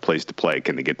place to play.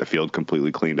 Can they get the field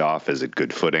completely cleaned off? Is it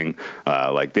good footing?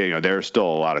 There are still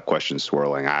a lot of questions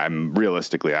swirling. I'm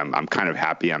kind of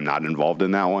happy I'm not involved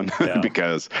in that one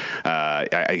because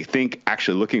I think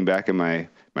actually looking back at my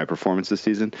performance this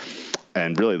season,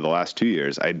 and really the last 2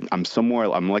 years,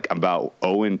 I'm like about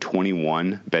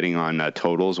 0-21 betting on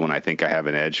totals when I think I have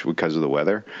an edge because of the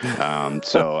weather.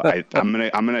 So I'm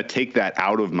gonna take that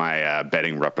out of my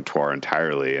betting repertoire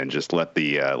entirely and just let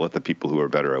the people who are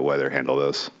better at weather handle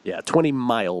those. Yeah, 20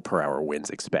 mile per hour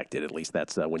winds expected. At least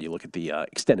that's when you look at the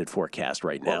extended forecast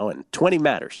right now, and 20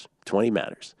 matters. 20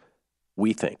 matters.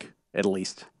 We think, at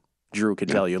least. Drew can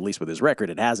tell you, at least with his record,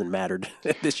 it hasn't mattered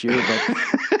this year,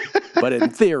 but in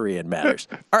theory it matters.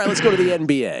 All right, let's go to the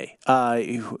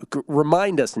NBA.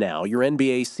 Remind us now, your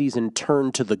NBA season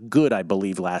turned to the good, I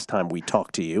believe, last time we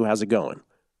talked to you. How's it going?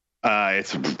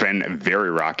 It's been very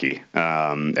rocky.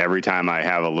 Every time I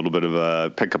have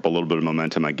pick up a little bit of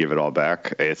momentum, I give it all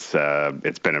back. It's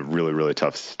been a really, really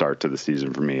tough start to the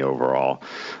season for me overall.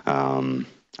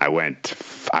 I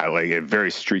like it very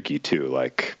streaky too,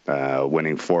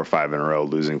 winning 4 or 5 in a row,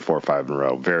 losing 4 or 5 in a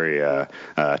row. Very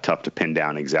tough to pin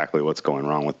down exactly what's going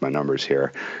wrong with my numbers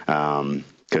here.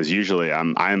 Because usually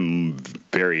I'm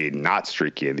very not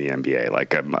streaky in the NBA.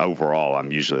 Like overall,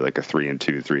 I'm usually like a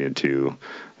 3-2, 3-2.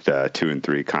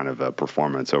 2-3 kind of a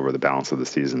performance over the balance of the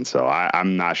season. So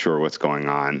I'm not sure what's going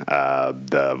on.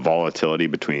 The volatility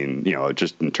between,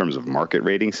 just in terms of market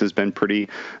ratings has been pretty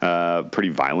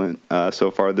violent so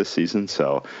far this season.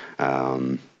 So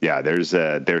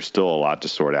there's still a lot to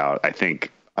sort out. I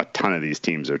think a ton of these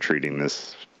teams are treating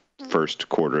this first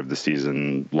quarter of the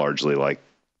season largely like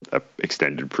a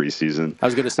extended preseason. I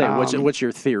was going to say, what's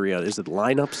your theory? Is it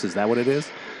lineups? Is that what it is?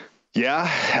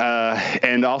 Yeah,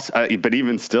 and also, but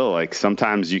even still, like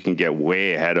sometimes you can get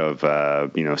way ahead of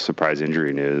surprise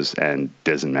injury news, and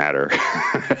doesn't matter.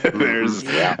 There's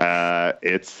a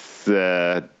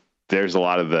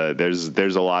lot of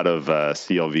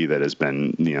CLV that has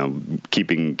been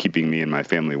keeping me and my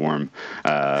family warm,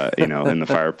 in the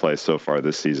fireplace so far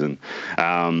this season.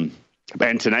 And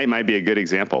tonight might be a good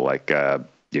example. Like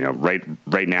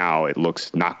right now it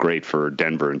looks not great for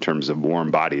Denver in terms of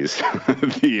warm bodies.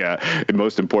 The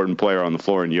most important player on the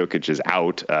floor in Jokic is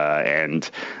out,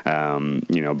 and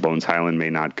Bones Highland may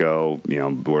not go.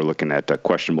 We're looking at a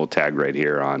questionable tag right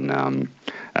here on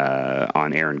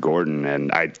Aaron Gordon,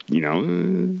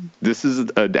 and this is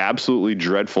an absolutely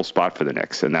dreadful spot for the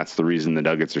Knicks, and that's the reason the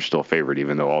Nuggets are still favored,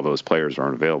 even though all those players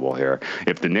aren't available here.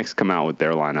 If the Knicks come out with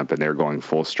their lineup and they're going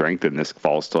full strength and this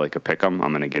falls to like a pick'em,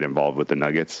 I'm going to get involved with the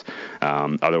Nuggets.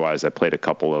 Otherwise, I played a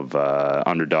couple of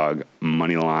underdog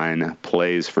money line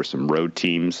plays for some road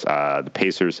teams. The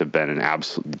Pacers have been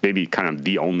maybe kind of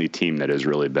the only team that has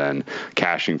really been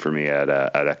cashing for me at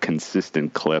a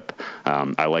consistent clip.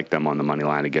 I like them on the money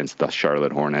line against the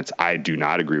Charlotte Hornets. I do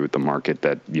not agree with the market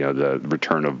that the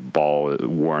return of Ball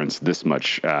warrants this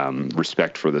much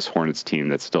respect for this Hornets team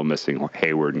that's still missing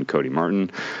Hayward and Cody Martin.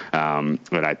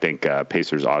 But I think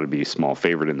Pacers ought to be small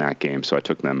favorite in that game, so I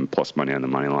took them plus money on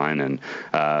the money line.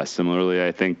 And similarly,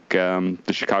 I think the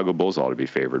Chicago Bulls ought to be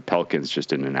favored. Pelicans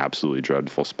just in an absolutely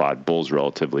dreadful spot. Bulls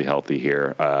relatively healthy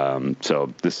here.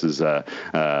 So this is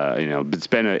it's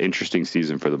been an interesting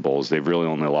season for the Bulls. They've really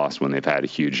only lost when they've had a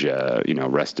huge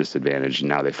rest disadvantage, and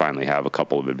now they finally have a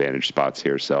couple of advantage spots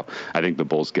here. So I think the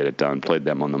Bulls get it done. Played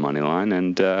them on the money line,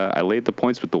 and I laid the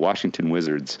points with the Washington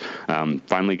Wizards.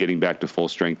 Finally getting back to full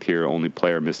strength here. Only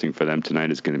player missing for them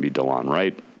tonight is going to be DeLon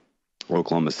Wright.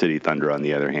 Oklahoma City Thunder, on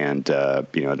the other hand,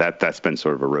 that's been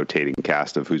sort of a rotating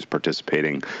cast of who's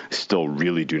participating. Still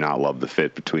really do not love the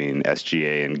fit between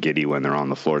SGA and Giddey when they're on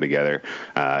the floor together.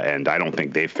 And I don't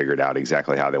think they've figured out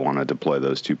exactly how they want to deploy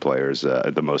those two players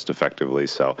the most effectively.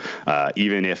 So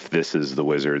even if this is the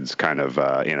Wizards kind of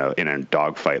in a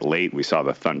dogfight late, we saw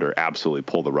the Thunder absolutely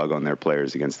pull the rug on their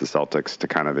players against the Celtics to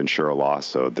kind of ensure a loss.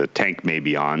 So the tank may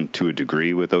be on to a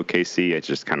degree with OKC. It's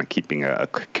just kind of keeping a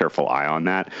careful eye on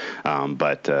that.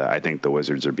 But I think the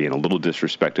Wizards are being a little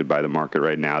disrespected by the market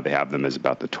right now. They have them as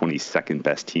about the 22nd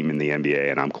best team in the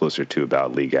NBA, and I'm closer to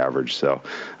about league average. So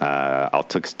I'll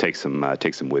take some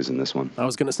whiz in this one. I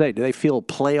was going to say, do they feel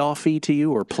playoffy to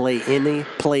you, or play-in-y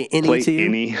to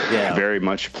you? Yeah. Very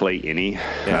much play-in-y.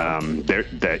 Yeah.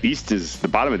 The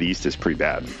bottom of the East is pretty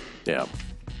bad. Yeah.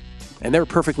 And they're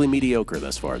perfectly mediocre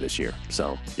thus far this year.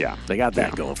 So yeah, they got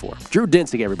that going for them. Drew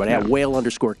Dinsick, everybody, at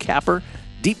Whale_Capper.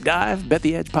 Deep Dive, Bet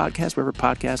the Edge podcast, wherever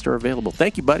podcasts are available.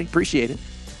 Thank you, buddy. Appreciate it.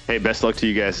 Hey, best luck to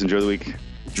you guys. Enjoy the week.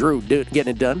 Drew, getting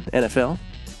it done. NFL.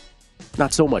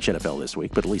 Not so much NFL this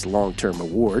week, but at least long-term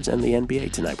awards, and the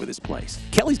NBA tonight with his plays.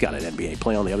 Kelly's got an NBA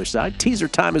play on the other side. Teaser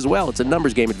time as well. It's a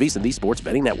numbers game at VSiN, the Sports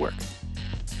Betting Network.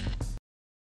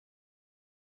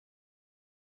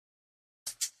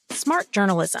 Smart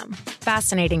journalism.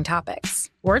 Fascinating topics.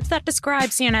 Words that describe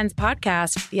CNN's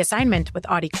podcast, The Assignment with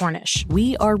Audie Cornish.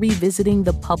 We are revisiting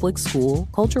the public school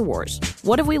culture wars.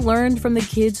 What have we learned from the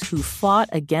kids who fought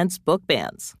against book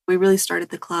bans? We really started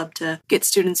the club to get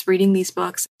students reading these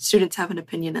books. Students have an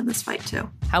opinion in this fight, too.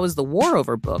 How has the war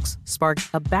over books sparked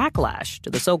a backlash to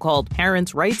the so-called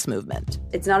parents' rights movement?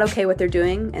 It's not okay what they're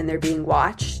doing, and they're being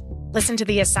watched. Listen to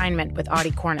The Assignment with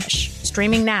Audie Cornish.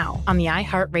 Streaming now on the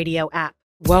iHeartRadio app.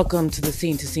 Welcome to the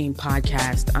Scene to Scene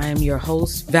podcast. I am your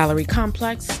host, Valerie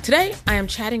Complex. Today, I am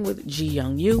chatting with Ji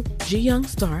Young Yu. Ji Young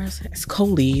stars as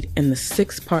co-lead in the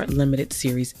 6-part limited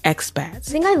series Expats.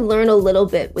 I think I learn a little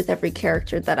bit with every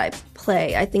character that I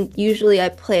play. I think usually I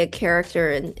play a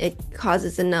character and it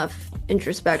causes enough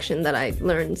introspection that I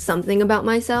learn something about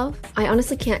myself. I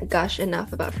honestly can't gush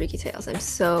enough about Freaky Tales. I'm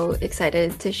so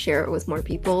excited to share it with more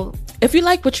people. If you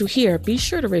like what you hear, be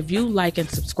sure to review, like, and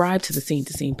subscribe to the Scene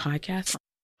to Scene podcast.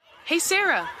 Hey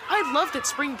Sarah, I loved that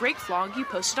spring break vlog you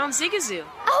posted on Zigazoo.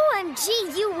 OMG,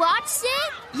 you watched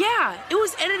it? Yeah, it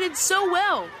was edited so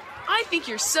well. I think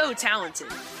you're so talented.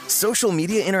 Social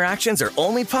media interactions are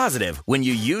only positive when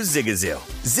you use Zigazoo.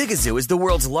 Zigazoo is the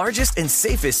world's largest and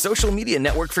safest social media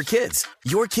network for kids.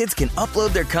 Your kids can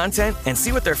upload their content and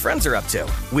see what their friends are up to.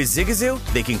 With Zigazoo,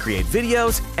 they can create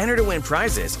videos, enter to win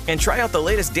prizes, and try out the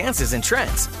latest dances and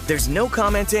trends. There's no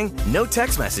commenting, no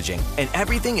text messaging, and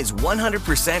everything is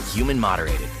 100% human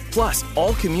moderated. Plus,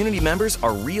 all community members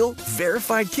are real,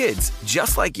 verified kids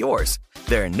just like yours.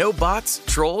 There are no bots,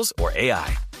 trolls, or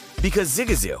AI. Because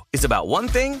Zigazoo is about one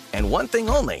thing and one thing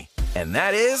only, and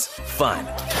that is fun.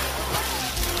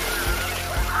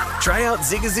 Try out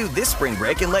Zigazoo this spring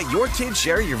break and let your kids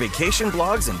share your vacation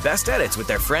blogs and best edits with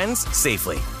their friends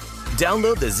safely.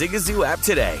 Download the Zigazoo app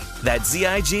today. That's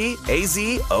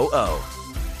Zigazoo.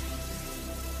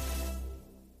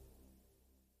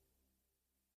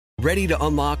 Ready to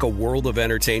unlock a world of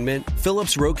entertainment?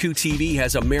 Philips Roku TV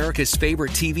has America's favorite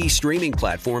TV streaming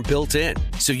platform built in,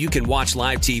 so you can watch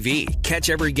live TV, catch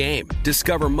every game,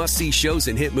 discover must-see shows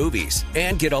and hit movies,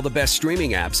 and get all the best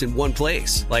streaming apps in one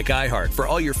place, like iHeart for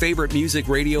all your favorite music,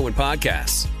 radio, and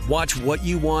podcasts. Watch what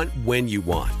you want, when you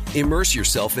want. Immerse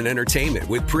yourself in entertainment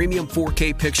with premium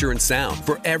 4K picture and sound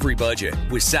for every budget,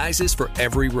 with sizes for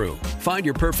every room. Find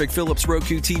your perfect Philips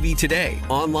Roku TV today,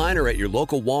 online or at your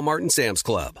local Walmart and Sam's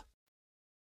Club.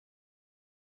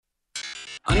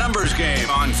 A numbers game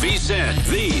on VSiN,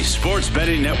 the sports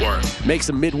betting network. Make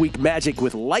some midweek magic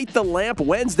with Light the Lamp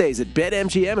Wednesdays at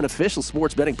BetMGM, an official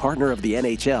sports betting partner of the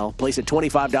NHL. Place a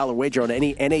 $25 wager on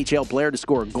any NHL player to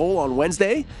score a goal on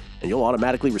Wednesday, and you'll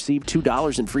automatically receive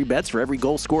 $2 in free bets for every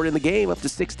goal scored in the game, up to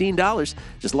 $16.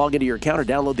 Just log into your account or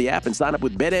download the app and sign up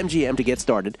with BetMGM to get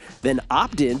started. Then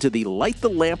opt in to the Light the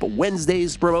Lamp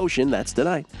Wednesdays promotion, that's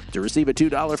tonight, to receive a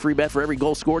 $2 free bet for every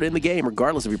goal scored in the game,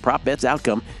 regardless of your prop bet's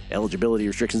outcome. Eligibility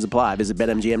restrictions apply. Visit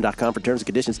BetMGM.com for terms and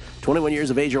conditions. 21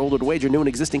 years of age or older to wager. New and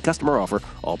existing customer offer.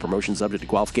 All promotions subject to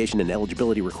qualification and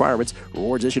eligibility requirements.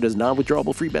 Rewards issued as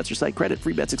non-withdrawable free bets or site credit.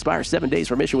 Free bets expire 7 days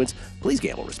from issuance. Please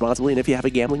gamble responsibly, and if you have a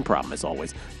gambling problem, as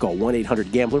always, call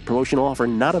 1-800-GAMBLER. Promotional offer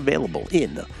not available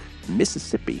in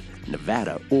Mississippi,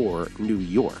 Nevada, or New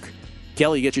York.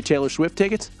 Kelly, you get your Taylor Swift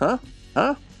tickets? Huh?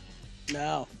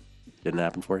 No. Didn't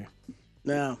happen for you?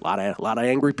 No. A lot of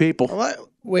angry people.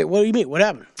 Wait, what do you mean? What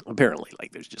happened? Apparently,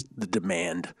 there's just the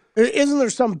demand. Isn't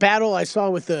there some battle I saw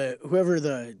with whoever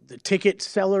the ticket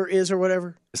seller is or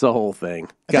whatever? It's the whole thing.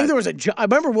 I think there was I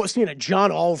remember seeing a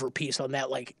John Oliver piece on that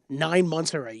 9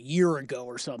 months or a year ago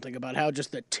or something about how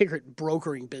just the ticket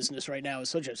brokering business right now is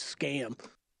such a scam.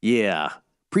 Yeah.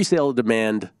 Presale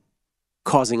demand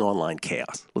causing online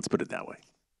chaos. Let's put it that way.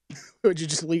 Would you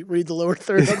just read the lower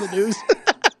third on the news?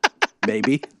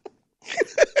 Maybe.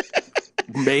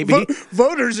 Maybe.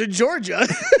 Voters in Georgia.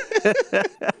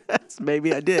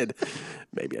 Maybe I did.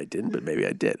 Maybe I didn't, but maybe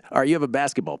I did. All right, you have a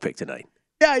basketball pick tonight.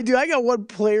 Yeah, I do. I got one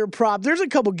player prop. There's a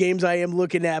couple games I am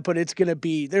looking at, but it's going to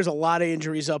be – there's a lot of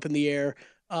injuries up in the air,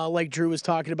 like Drew was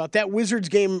talking about. That Wizards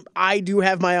game, I do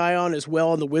have my eye on as well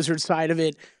on the Wizards side of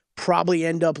it. Probably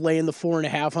end up laying the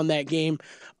 4.5 on that game.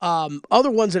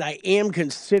 Other ones that I am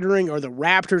considering are the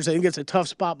Raptors. I think it's a tough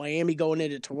spot. Miami going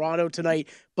into Toronto tonight,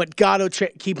 but gotta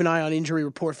keep an eye on injury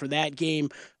report for that game.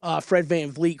 Fred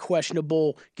VanVleet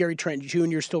questionable. Gary Trent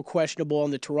Jr. still questionable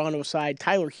on the Toronto side.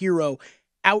 Tyler Hero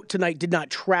out tonight, did not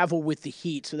travel with the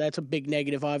Heat, so that's a big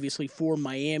negative, obviously, for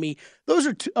Miami. Those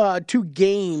are two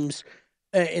games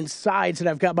and sides that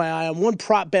I've got my eye on. One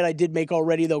prop bet I did make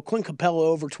already, though. Clint Capella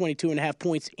over 22.5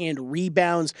 points and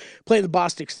rebounds. Playing the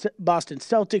Boston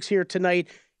Celtics here tonight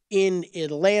in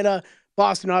Atlanta.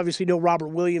 Boston, obviously, no Robert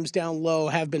Williams down low,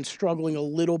 have been struggling a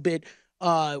little bit,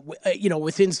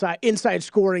 with inside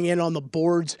scoring and on the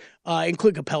boards. And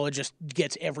Clint Capella just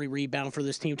gets every rebound for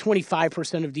this team.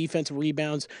 25% of defensive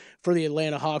rebounds for the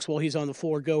Atlanta Hawks while he's on the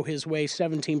floor go his way.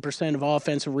 17% of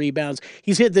offensive rebounds.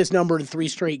 He's hit this number in 3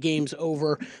 straight games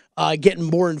over, getting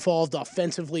more involved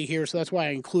offensively here. So that's why I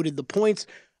included the points.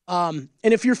 And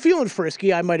if you're feeling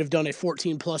frisky, I might have done a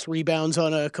 14-plus rebounds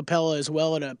on a Capella as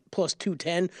well at a plus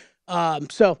 210.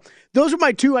 So those are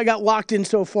my 2 I got locked in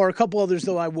so far. A couple others,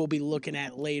 though, I will be looking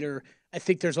at later. I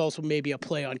think there's also maybe a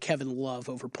play on Kevin Love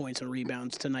over points and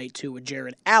rebounds tonight, too, with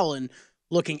Jared Allen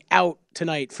looking out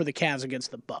tonight for the Cavs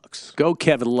against the Bucks. Go,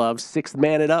 Kevin Love. 6th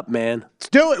man it up, man. Let's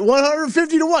do it.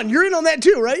 150-1. You're in on that,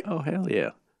 too, right? Oh, hell yeah.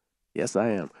 Yes,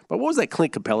 I am. But what was that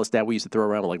Clint Capella stat we used to throw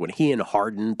around, when he and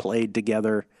Harden played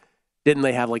together? Didn't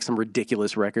they have some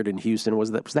ridiculous record in Houston?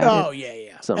 Was that? Oh, it?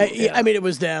 Yeah. I mean, it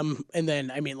was them, and then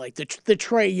the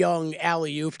Trae Young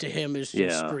alley-oop to him is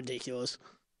just ridiculous.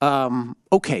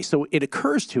 Okay, so it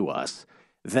occurs to us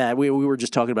that we were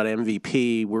just talking about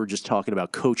MVP. We were just talking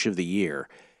about Coach of the Year.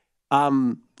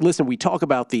 Listen, we talk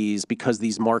about these because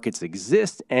these markets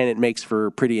exist, and it makes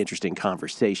for pretty interesting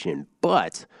conversation.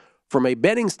 But from a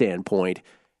betting standpoint,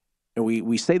 and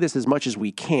we say this as much as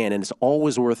we can, and it's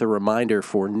always worth a reminder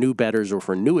for new bettors or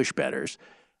for newish bettors,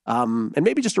 and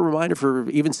maybe just a reminder for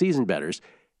even seasoned bettors,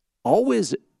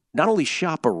 always not only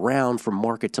shop around from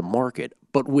market to market,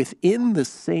 but within the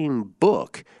same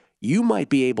book, you might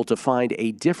be able to find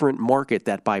a different market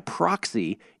that by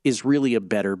proxy is really a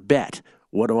better bet.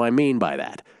 What do I mean by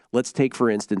that? Let's take, for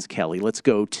instance, Kelly, let's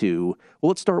start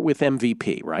with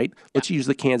MVP, right? Let's use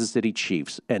the Kansas City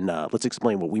Chiefs, and let's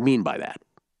explain what we mean by that.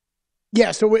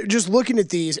 Yeah, so we're just looking at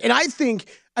these, and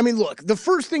look, the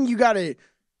first thing you got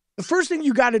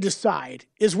to decide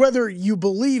is whether you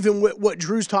believe in what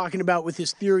Drew's talking about with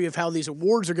his theory of how these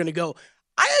awards are going to go.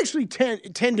 I actually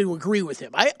tend to agree with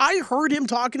him. I heard him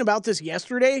talking about this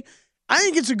yesterday. I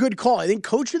think it's a good call. I think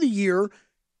Coach of the Year,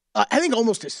 I think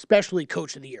almost especially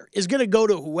Coach of the Year, is going to go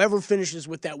to whoever finishes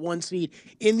with that 1 seed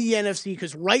in the NFC,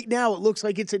 because right now it looks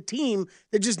like it's a team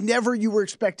that just never you were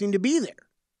expecting to be there.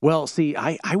 Well, see,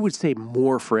 I would say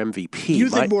more for MVP. You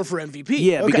think more for MVP?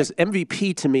 Yeah, okay. Because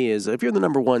MVP to me is, if you're the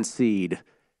number 1 seed,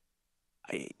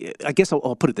 I guess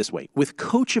I'll put it this way. With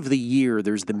Coach of the Year,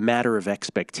 there's the matter of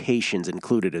expectations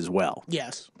included as well.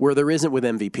 Yes. Where there isn't with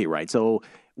MVP, right? So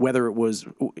whether it was,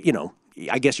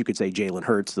 I guess you could say Jalen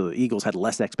Hurts, the Eagles had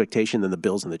less expectation than the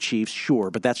Bills and the Chiefs, sure,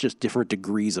 but that's just different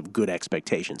degrees of good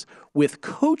expectations. With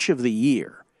Coach of the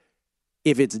Year,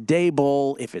 if it's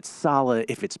Daboll, if it's Saleh,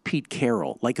 if it's Pete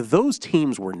Carroll, like those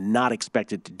teams were not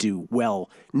expected to do well,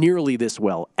 nearly this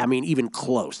well. I mean, even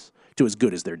close to as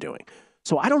good as they're doing.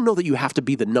 So I don't know that you have to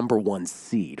be the number 1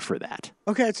 seed for that.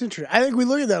 Okay, that's interesting. I think we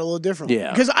look at that a little differently.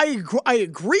 Yeah. Because I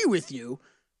agree with you,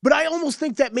 but I almost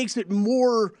think that makes it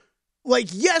more like,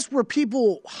 yes, were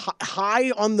people high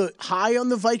on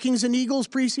the Vikings and Eagles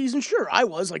preseason? Sure, I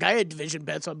was. Like, I had division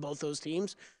bets on both those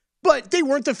teams. But they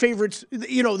weren't the favorites.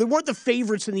 They weren't the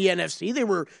favorites in the NFC. They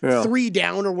were 3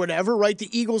 down or whatever, right?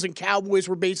 The Eagles and Cowboys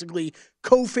were basically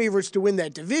co-favorites to win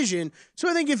that division. So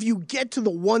I think if you get to the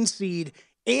 1 seed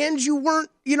and you weren't,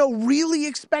 really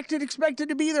expected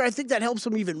to be there, I think that helps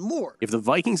them even more. If the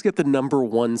Vikings get the number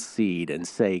 1 seed and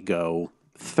say go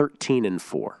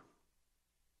 13-4,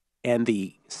 and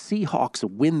the Seahawks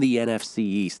win the NFC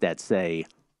East at say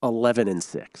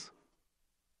 11-6,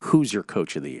 who's your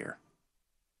Coach of the Year?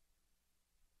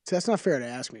 So that's not fair to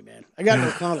ask me, man. I got an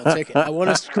O'Connell ticket. I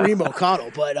want to scream O'Connell,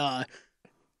 but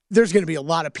there's going to be a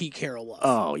lot of Pete Carroll love.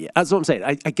 Oh, yeah. That's what I'm saying.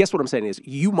 I guess what I'm saying is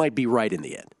you might be right in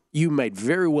the end. You might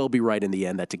very well be right in the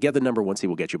end that to get the number 1 seed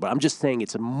will get you. But I'm just saying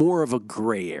it's more of a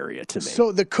gray area to me.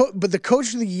 So the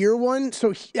Coach of the Year one,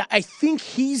 I think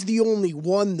he's the only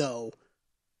one, though,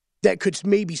 that could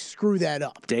maybe screw that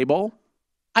up. Daboll?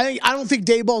 I don't think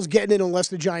Daboll's getting it unless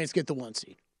the Giants get the 1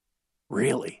 seed.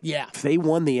 Really? Yeah. If they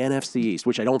won the NFC East,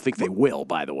 which I don't think they will,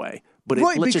 by the way, but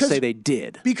let's just say they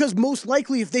did. Because most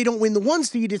likely if they don't win the 1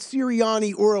 seed, it's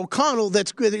Sirianni or O'Connell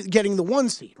that's getting the 1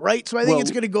 seed, right? So I think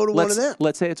it's going to go to one of them.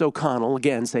 Let's say it's O'Connell.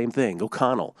 Again, same thing.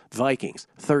 O'Connell, Vikings,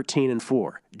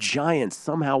 13-4. Giants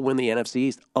somehow win the NFC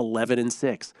East,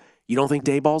 11-6. You don't think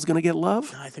Daboll's going to get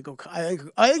love? I think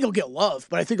he'll get love,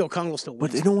 but I think O'Connell will still win.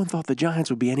 But no one thought the Giants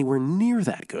would be anywhere near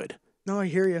that good. No, I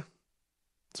hear you.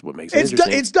 That's what makes it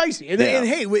interesting. It's dicey. And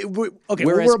hey,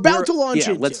 we're about to launch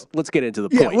into. Let's get into the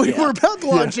point. We're about to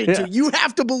launch into. You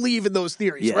have to believe in those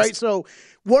theories, right? So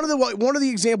one of the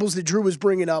examples that Drew was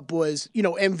bringing up was,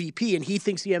 MVP, and he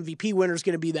thinks the MVP winner is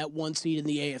going to be that 1 seed in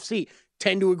the AFC.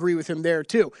 Tend to agree with him there,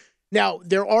 too. Now,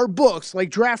 there are books, like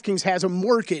DraftKings has a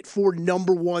market for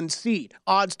number 1 seed,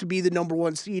 odds to be the number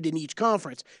 1 seed in each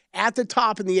conference. At the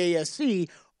top in the ASC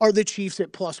are the Chiefs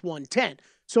at plus 110.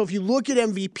 So if you look at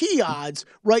MVP odds,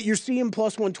 right, you're seeing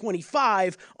plus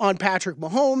 125 on Patrick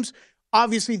Mahomes.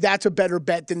 Obviously, that's a better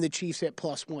bet than the Chiefs at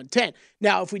plus 110.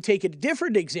 Now, if we take a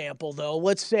different example, though,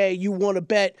 let's say you want to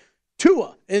bet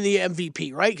Tua in the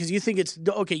MVP, right? Because you think it's,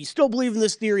 okay, you still believe in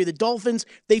this theory. The Dolphins,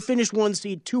 they finished 1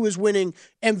 seed, Tua's winning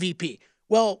MVP.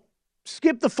 Well,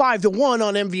 skip the 5-1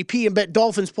 on MVP and bet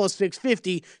Dolphins plus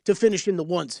 650 to finish in the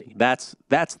 1 seed. That's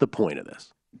the point of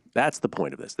this. That's the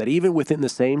point of this, that even within the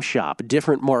same shop,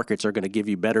 different markets are going to give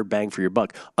you better bang for your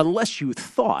buck. Unless you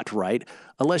thought, right?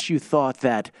 Unless you thought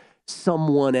that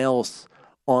someone else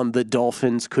on the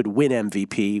Dolphins could win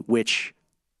MVP, which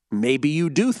maybe you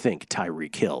do think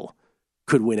Tyreek Hill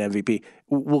could win MVP.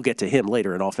 We'll get to him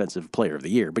later in Offensive Player of the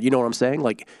Year. But you know what I'm saying?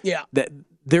 Like, yeah, that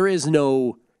there is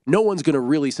no one's going to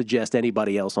really suggest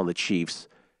anybody else on the Chiefs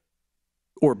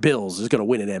or Bills is going to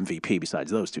win an MVP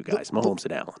besides those two guys, Mahomes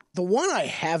and Allen. The one I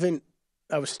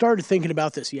was started thinking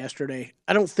about this yesterday.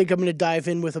 I don't think I'm going to dive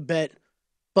in with a bet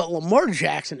But Lamar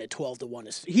Jackson at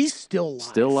 12-1 he's still live.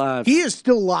 Still live. He is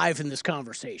still live in this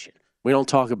conversation. We don't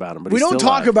talk about him, but we he's don't still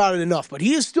talk live. about it enough. But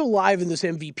he is still live in this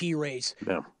MVP race.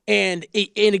 Yeah. And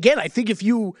again, I think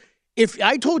if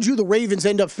I told you the Ravens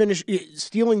end up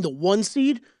stealing the 1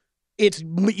 seed, it's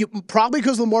probably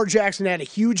because Lamar Jackson had a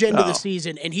huge end of the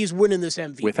season and he's winning this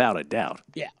MVP. Without a doubt.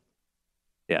 Yeah.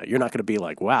 Yeah, you're not going to be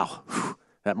like, wow,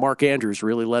 that Mark Andrews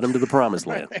really led him to the promised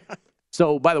land.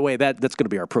 So, by the way, that's going to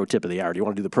be our pro tip of the hour. Do you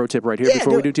want to do the pro tip right here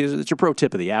before we do teasers? It's your pro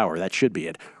tip of the hour. That should be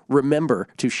it. Remember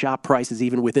to shop prices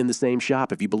even within the same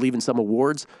shop. If you believe in some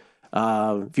awards,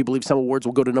 will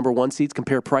go to number 1 seeds,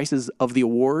 compare prices of the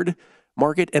award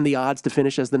market and the odds to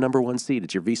finish as the number 1 seed.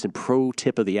 It's your VSiN pro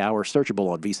tip of the hour, searchable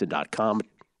on VSiN.com,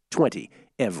 20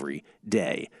 every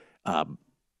day.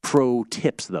 Pro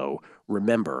tips, though,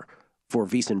 remember, for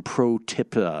VSiN Pro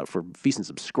Tip, for VSiN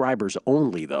subscribers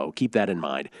only, though. Keep that in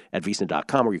mind at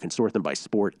VSiN.com, where you can sort them by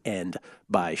sport and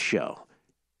by show.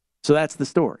 So that's the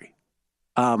story.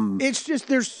 It's just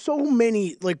there's so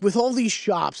many, like with all these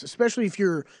shops, especially if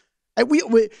you're, you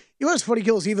know what's funny,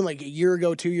 Gills, even like a year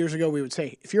ago, 2 years ago, we would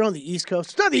say, if you're on the East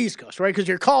Coast, it's not the East Coast, right? Because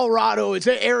you're Colorado, it's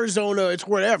Arizona, it's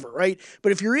whatever, right?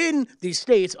 But if you're in these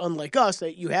states, unlike us,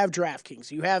 that you have DraftKings,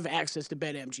 you have access to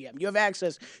BetMGM, you have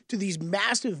access to these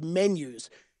massive menus,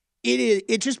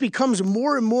 it just becomes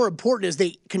more and more important as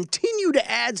they continue to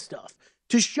add stuff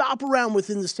to shop around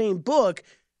within the same book.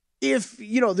 If,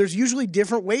 there's usually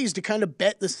different ways to kind of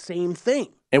bet the same thing.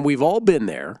 And we've all been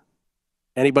there.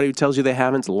 Anybody who tells you they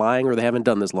haven't's lying or they haven't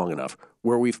done this long enough,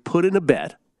 where we've put in a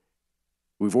bet,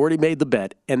 we've already made the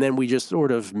bet, and then we just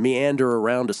sort of meander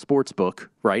around a sports book,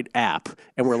 right, app,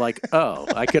 and we're like, oh,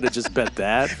 I could have just bet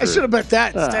that. I should have bet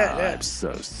that instead. Yeah. I'm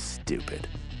so stupid.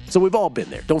 So we've all been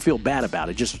there. Don't feel bad about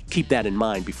it. Just keep that in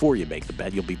mind before you make the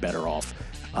bet. You'll be better off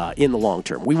in the long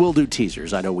term. We will do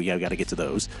teasers. I know we got to get to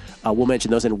those. We'll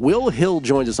mention those. And Will Hill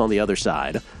joins us on the other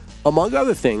side. Among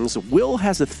other things, Will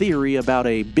has a theory about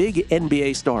a big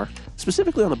NBA star,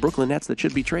 specifically on the Brooklyn Nets, that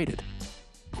should be traded.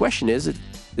 Question is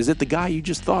it the guy you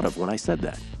just thought of when I said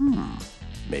that?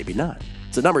 Maybe not.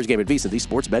 It's a numbers game at VSiN, the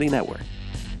Sports Betting Network.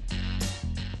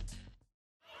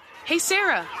 Hey,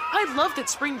 Sarah, I love that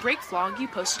spring break vlog you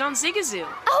posted on Zigazoo.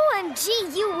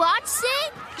 OMG, you watched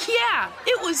it? Yeah,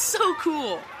 it was so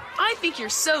cool. I think you're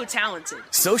so talented.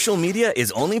 Social media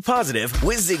is only positive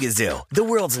with Zigazoo, the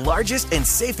world's largest and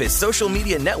safest social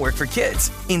media network for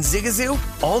kids. In Zigazoo,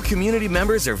 all community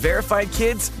members are verified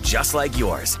kids just like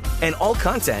yours, and all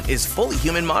content is fully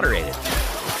human moderated.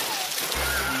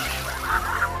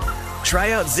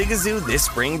 Try out Zigazoo this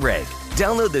spring break.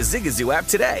 Download the Zigazoo app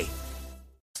today.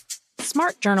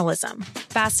 Smart journalism.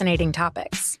 Fascinating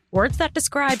topics. Words that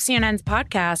describe CNN's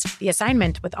podcast, The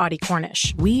Assignment with Audie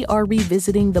Cornish. We are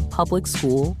revisiting the public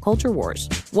school culture wars.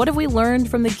 What have we learned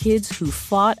from the kids who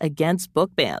fought against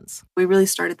book bans? We really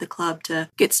started the club to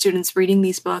get students reading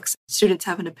these books. Students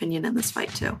have an opinion in this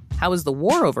fight, too. How has the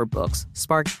war over books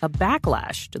sparked a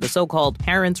backlash to the so-called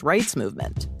parents' rights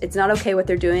movement? It's not okay what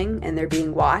they're doing, and they're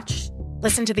being watched.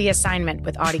 Listen to The Assignment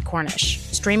with Audie Cornish.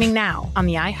 Streaming now on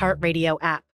the iHeartRadio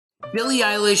app. Billie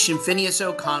Eilish and Phineas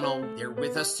O'Connell, they're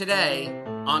with us today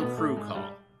on Crew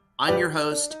Call. I'm your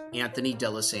host, Anthony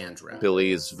D'Alessandro.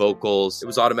 Billie's vocals, it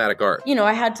was automatic art.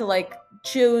 I had to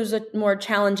choose a more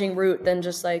challenging route than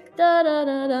just da da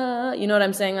da da. You know what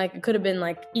I'm saying? It could have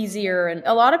been easier. And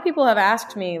a lot of people have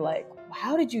asked me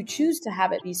how did you choose to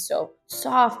have it be so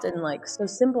soft and so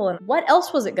simple? And what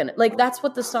else was it gonna that's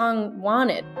what the song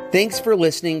wanted. Thanks for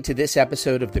listening to this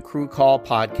episode of the Crew Call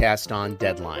podcast on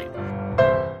Deadline.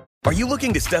 Are you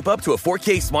looking to step up to a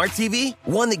 4K smart TV?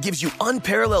 One that gives you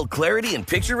unparalleled clarity and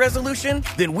picture resolution?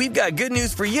 Then we've got good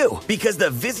news for you, because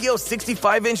the Vizio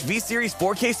 65-inch V-Series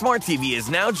 4K smart TV is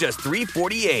now just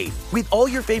 $348. With all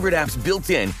your favorite apps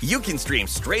built in, you can stream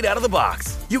straight out of the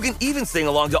box. You can even sing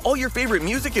along to all your favorite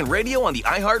music and radio on the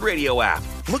iHeartRadio app.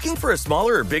 Looking for a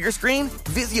smaller or bigger screen?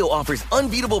 Vizio offers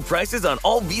unbeatable prices on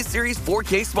all V-Series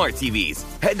 4K smart TVs.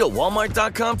 Head to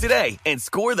Walmart.com today and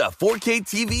score the 4K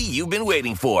TV you've been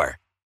waiting for.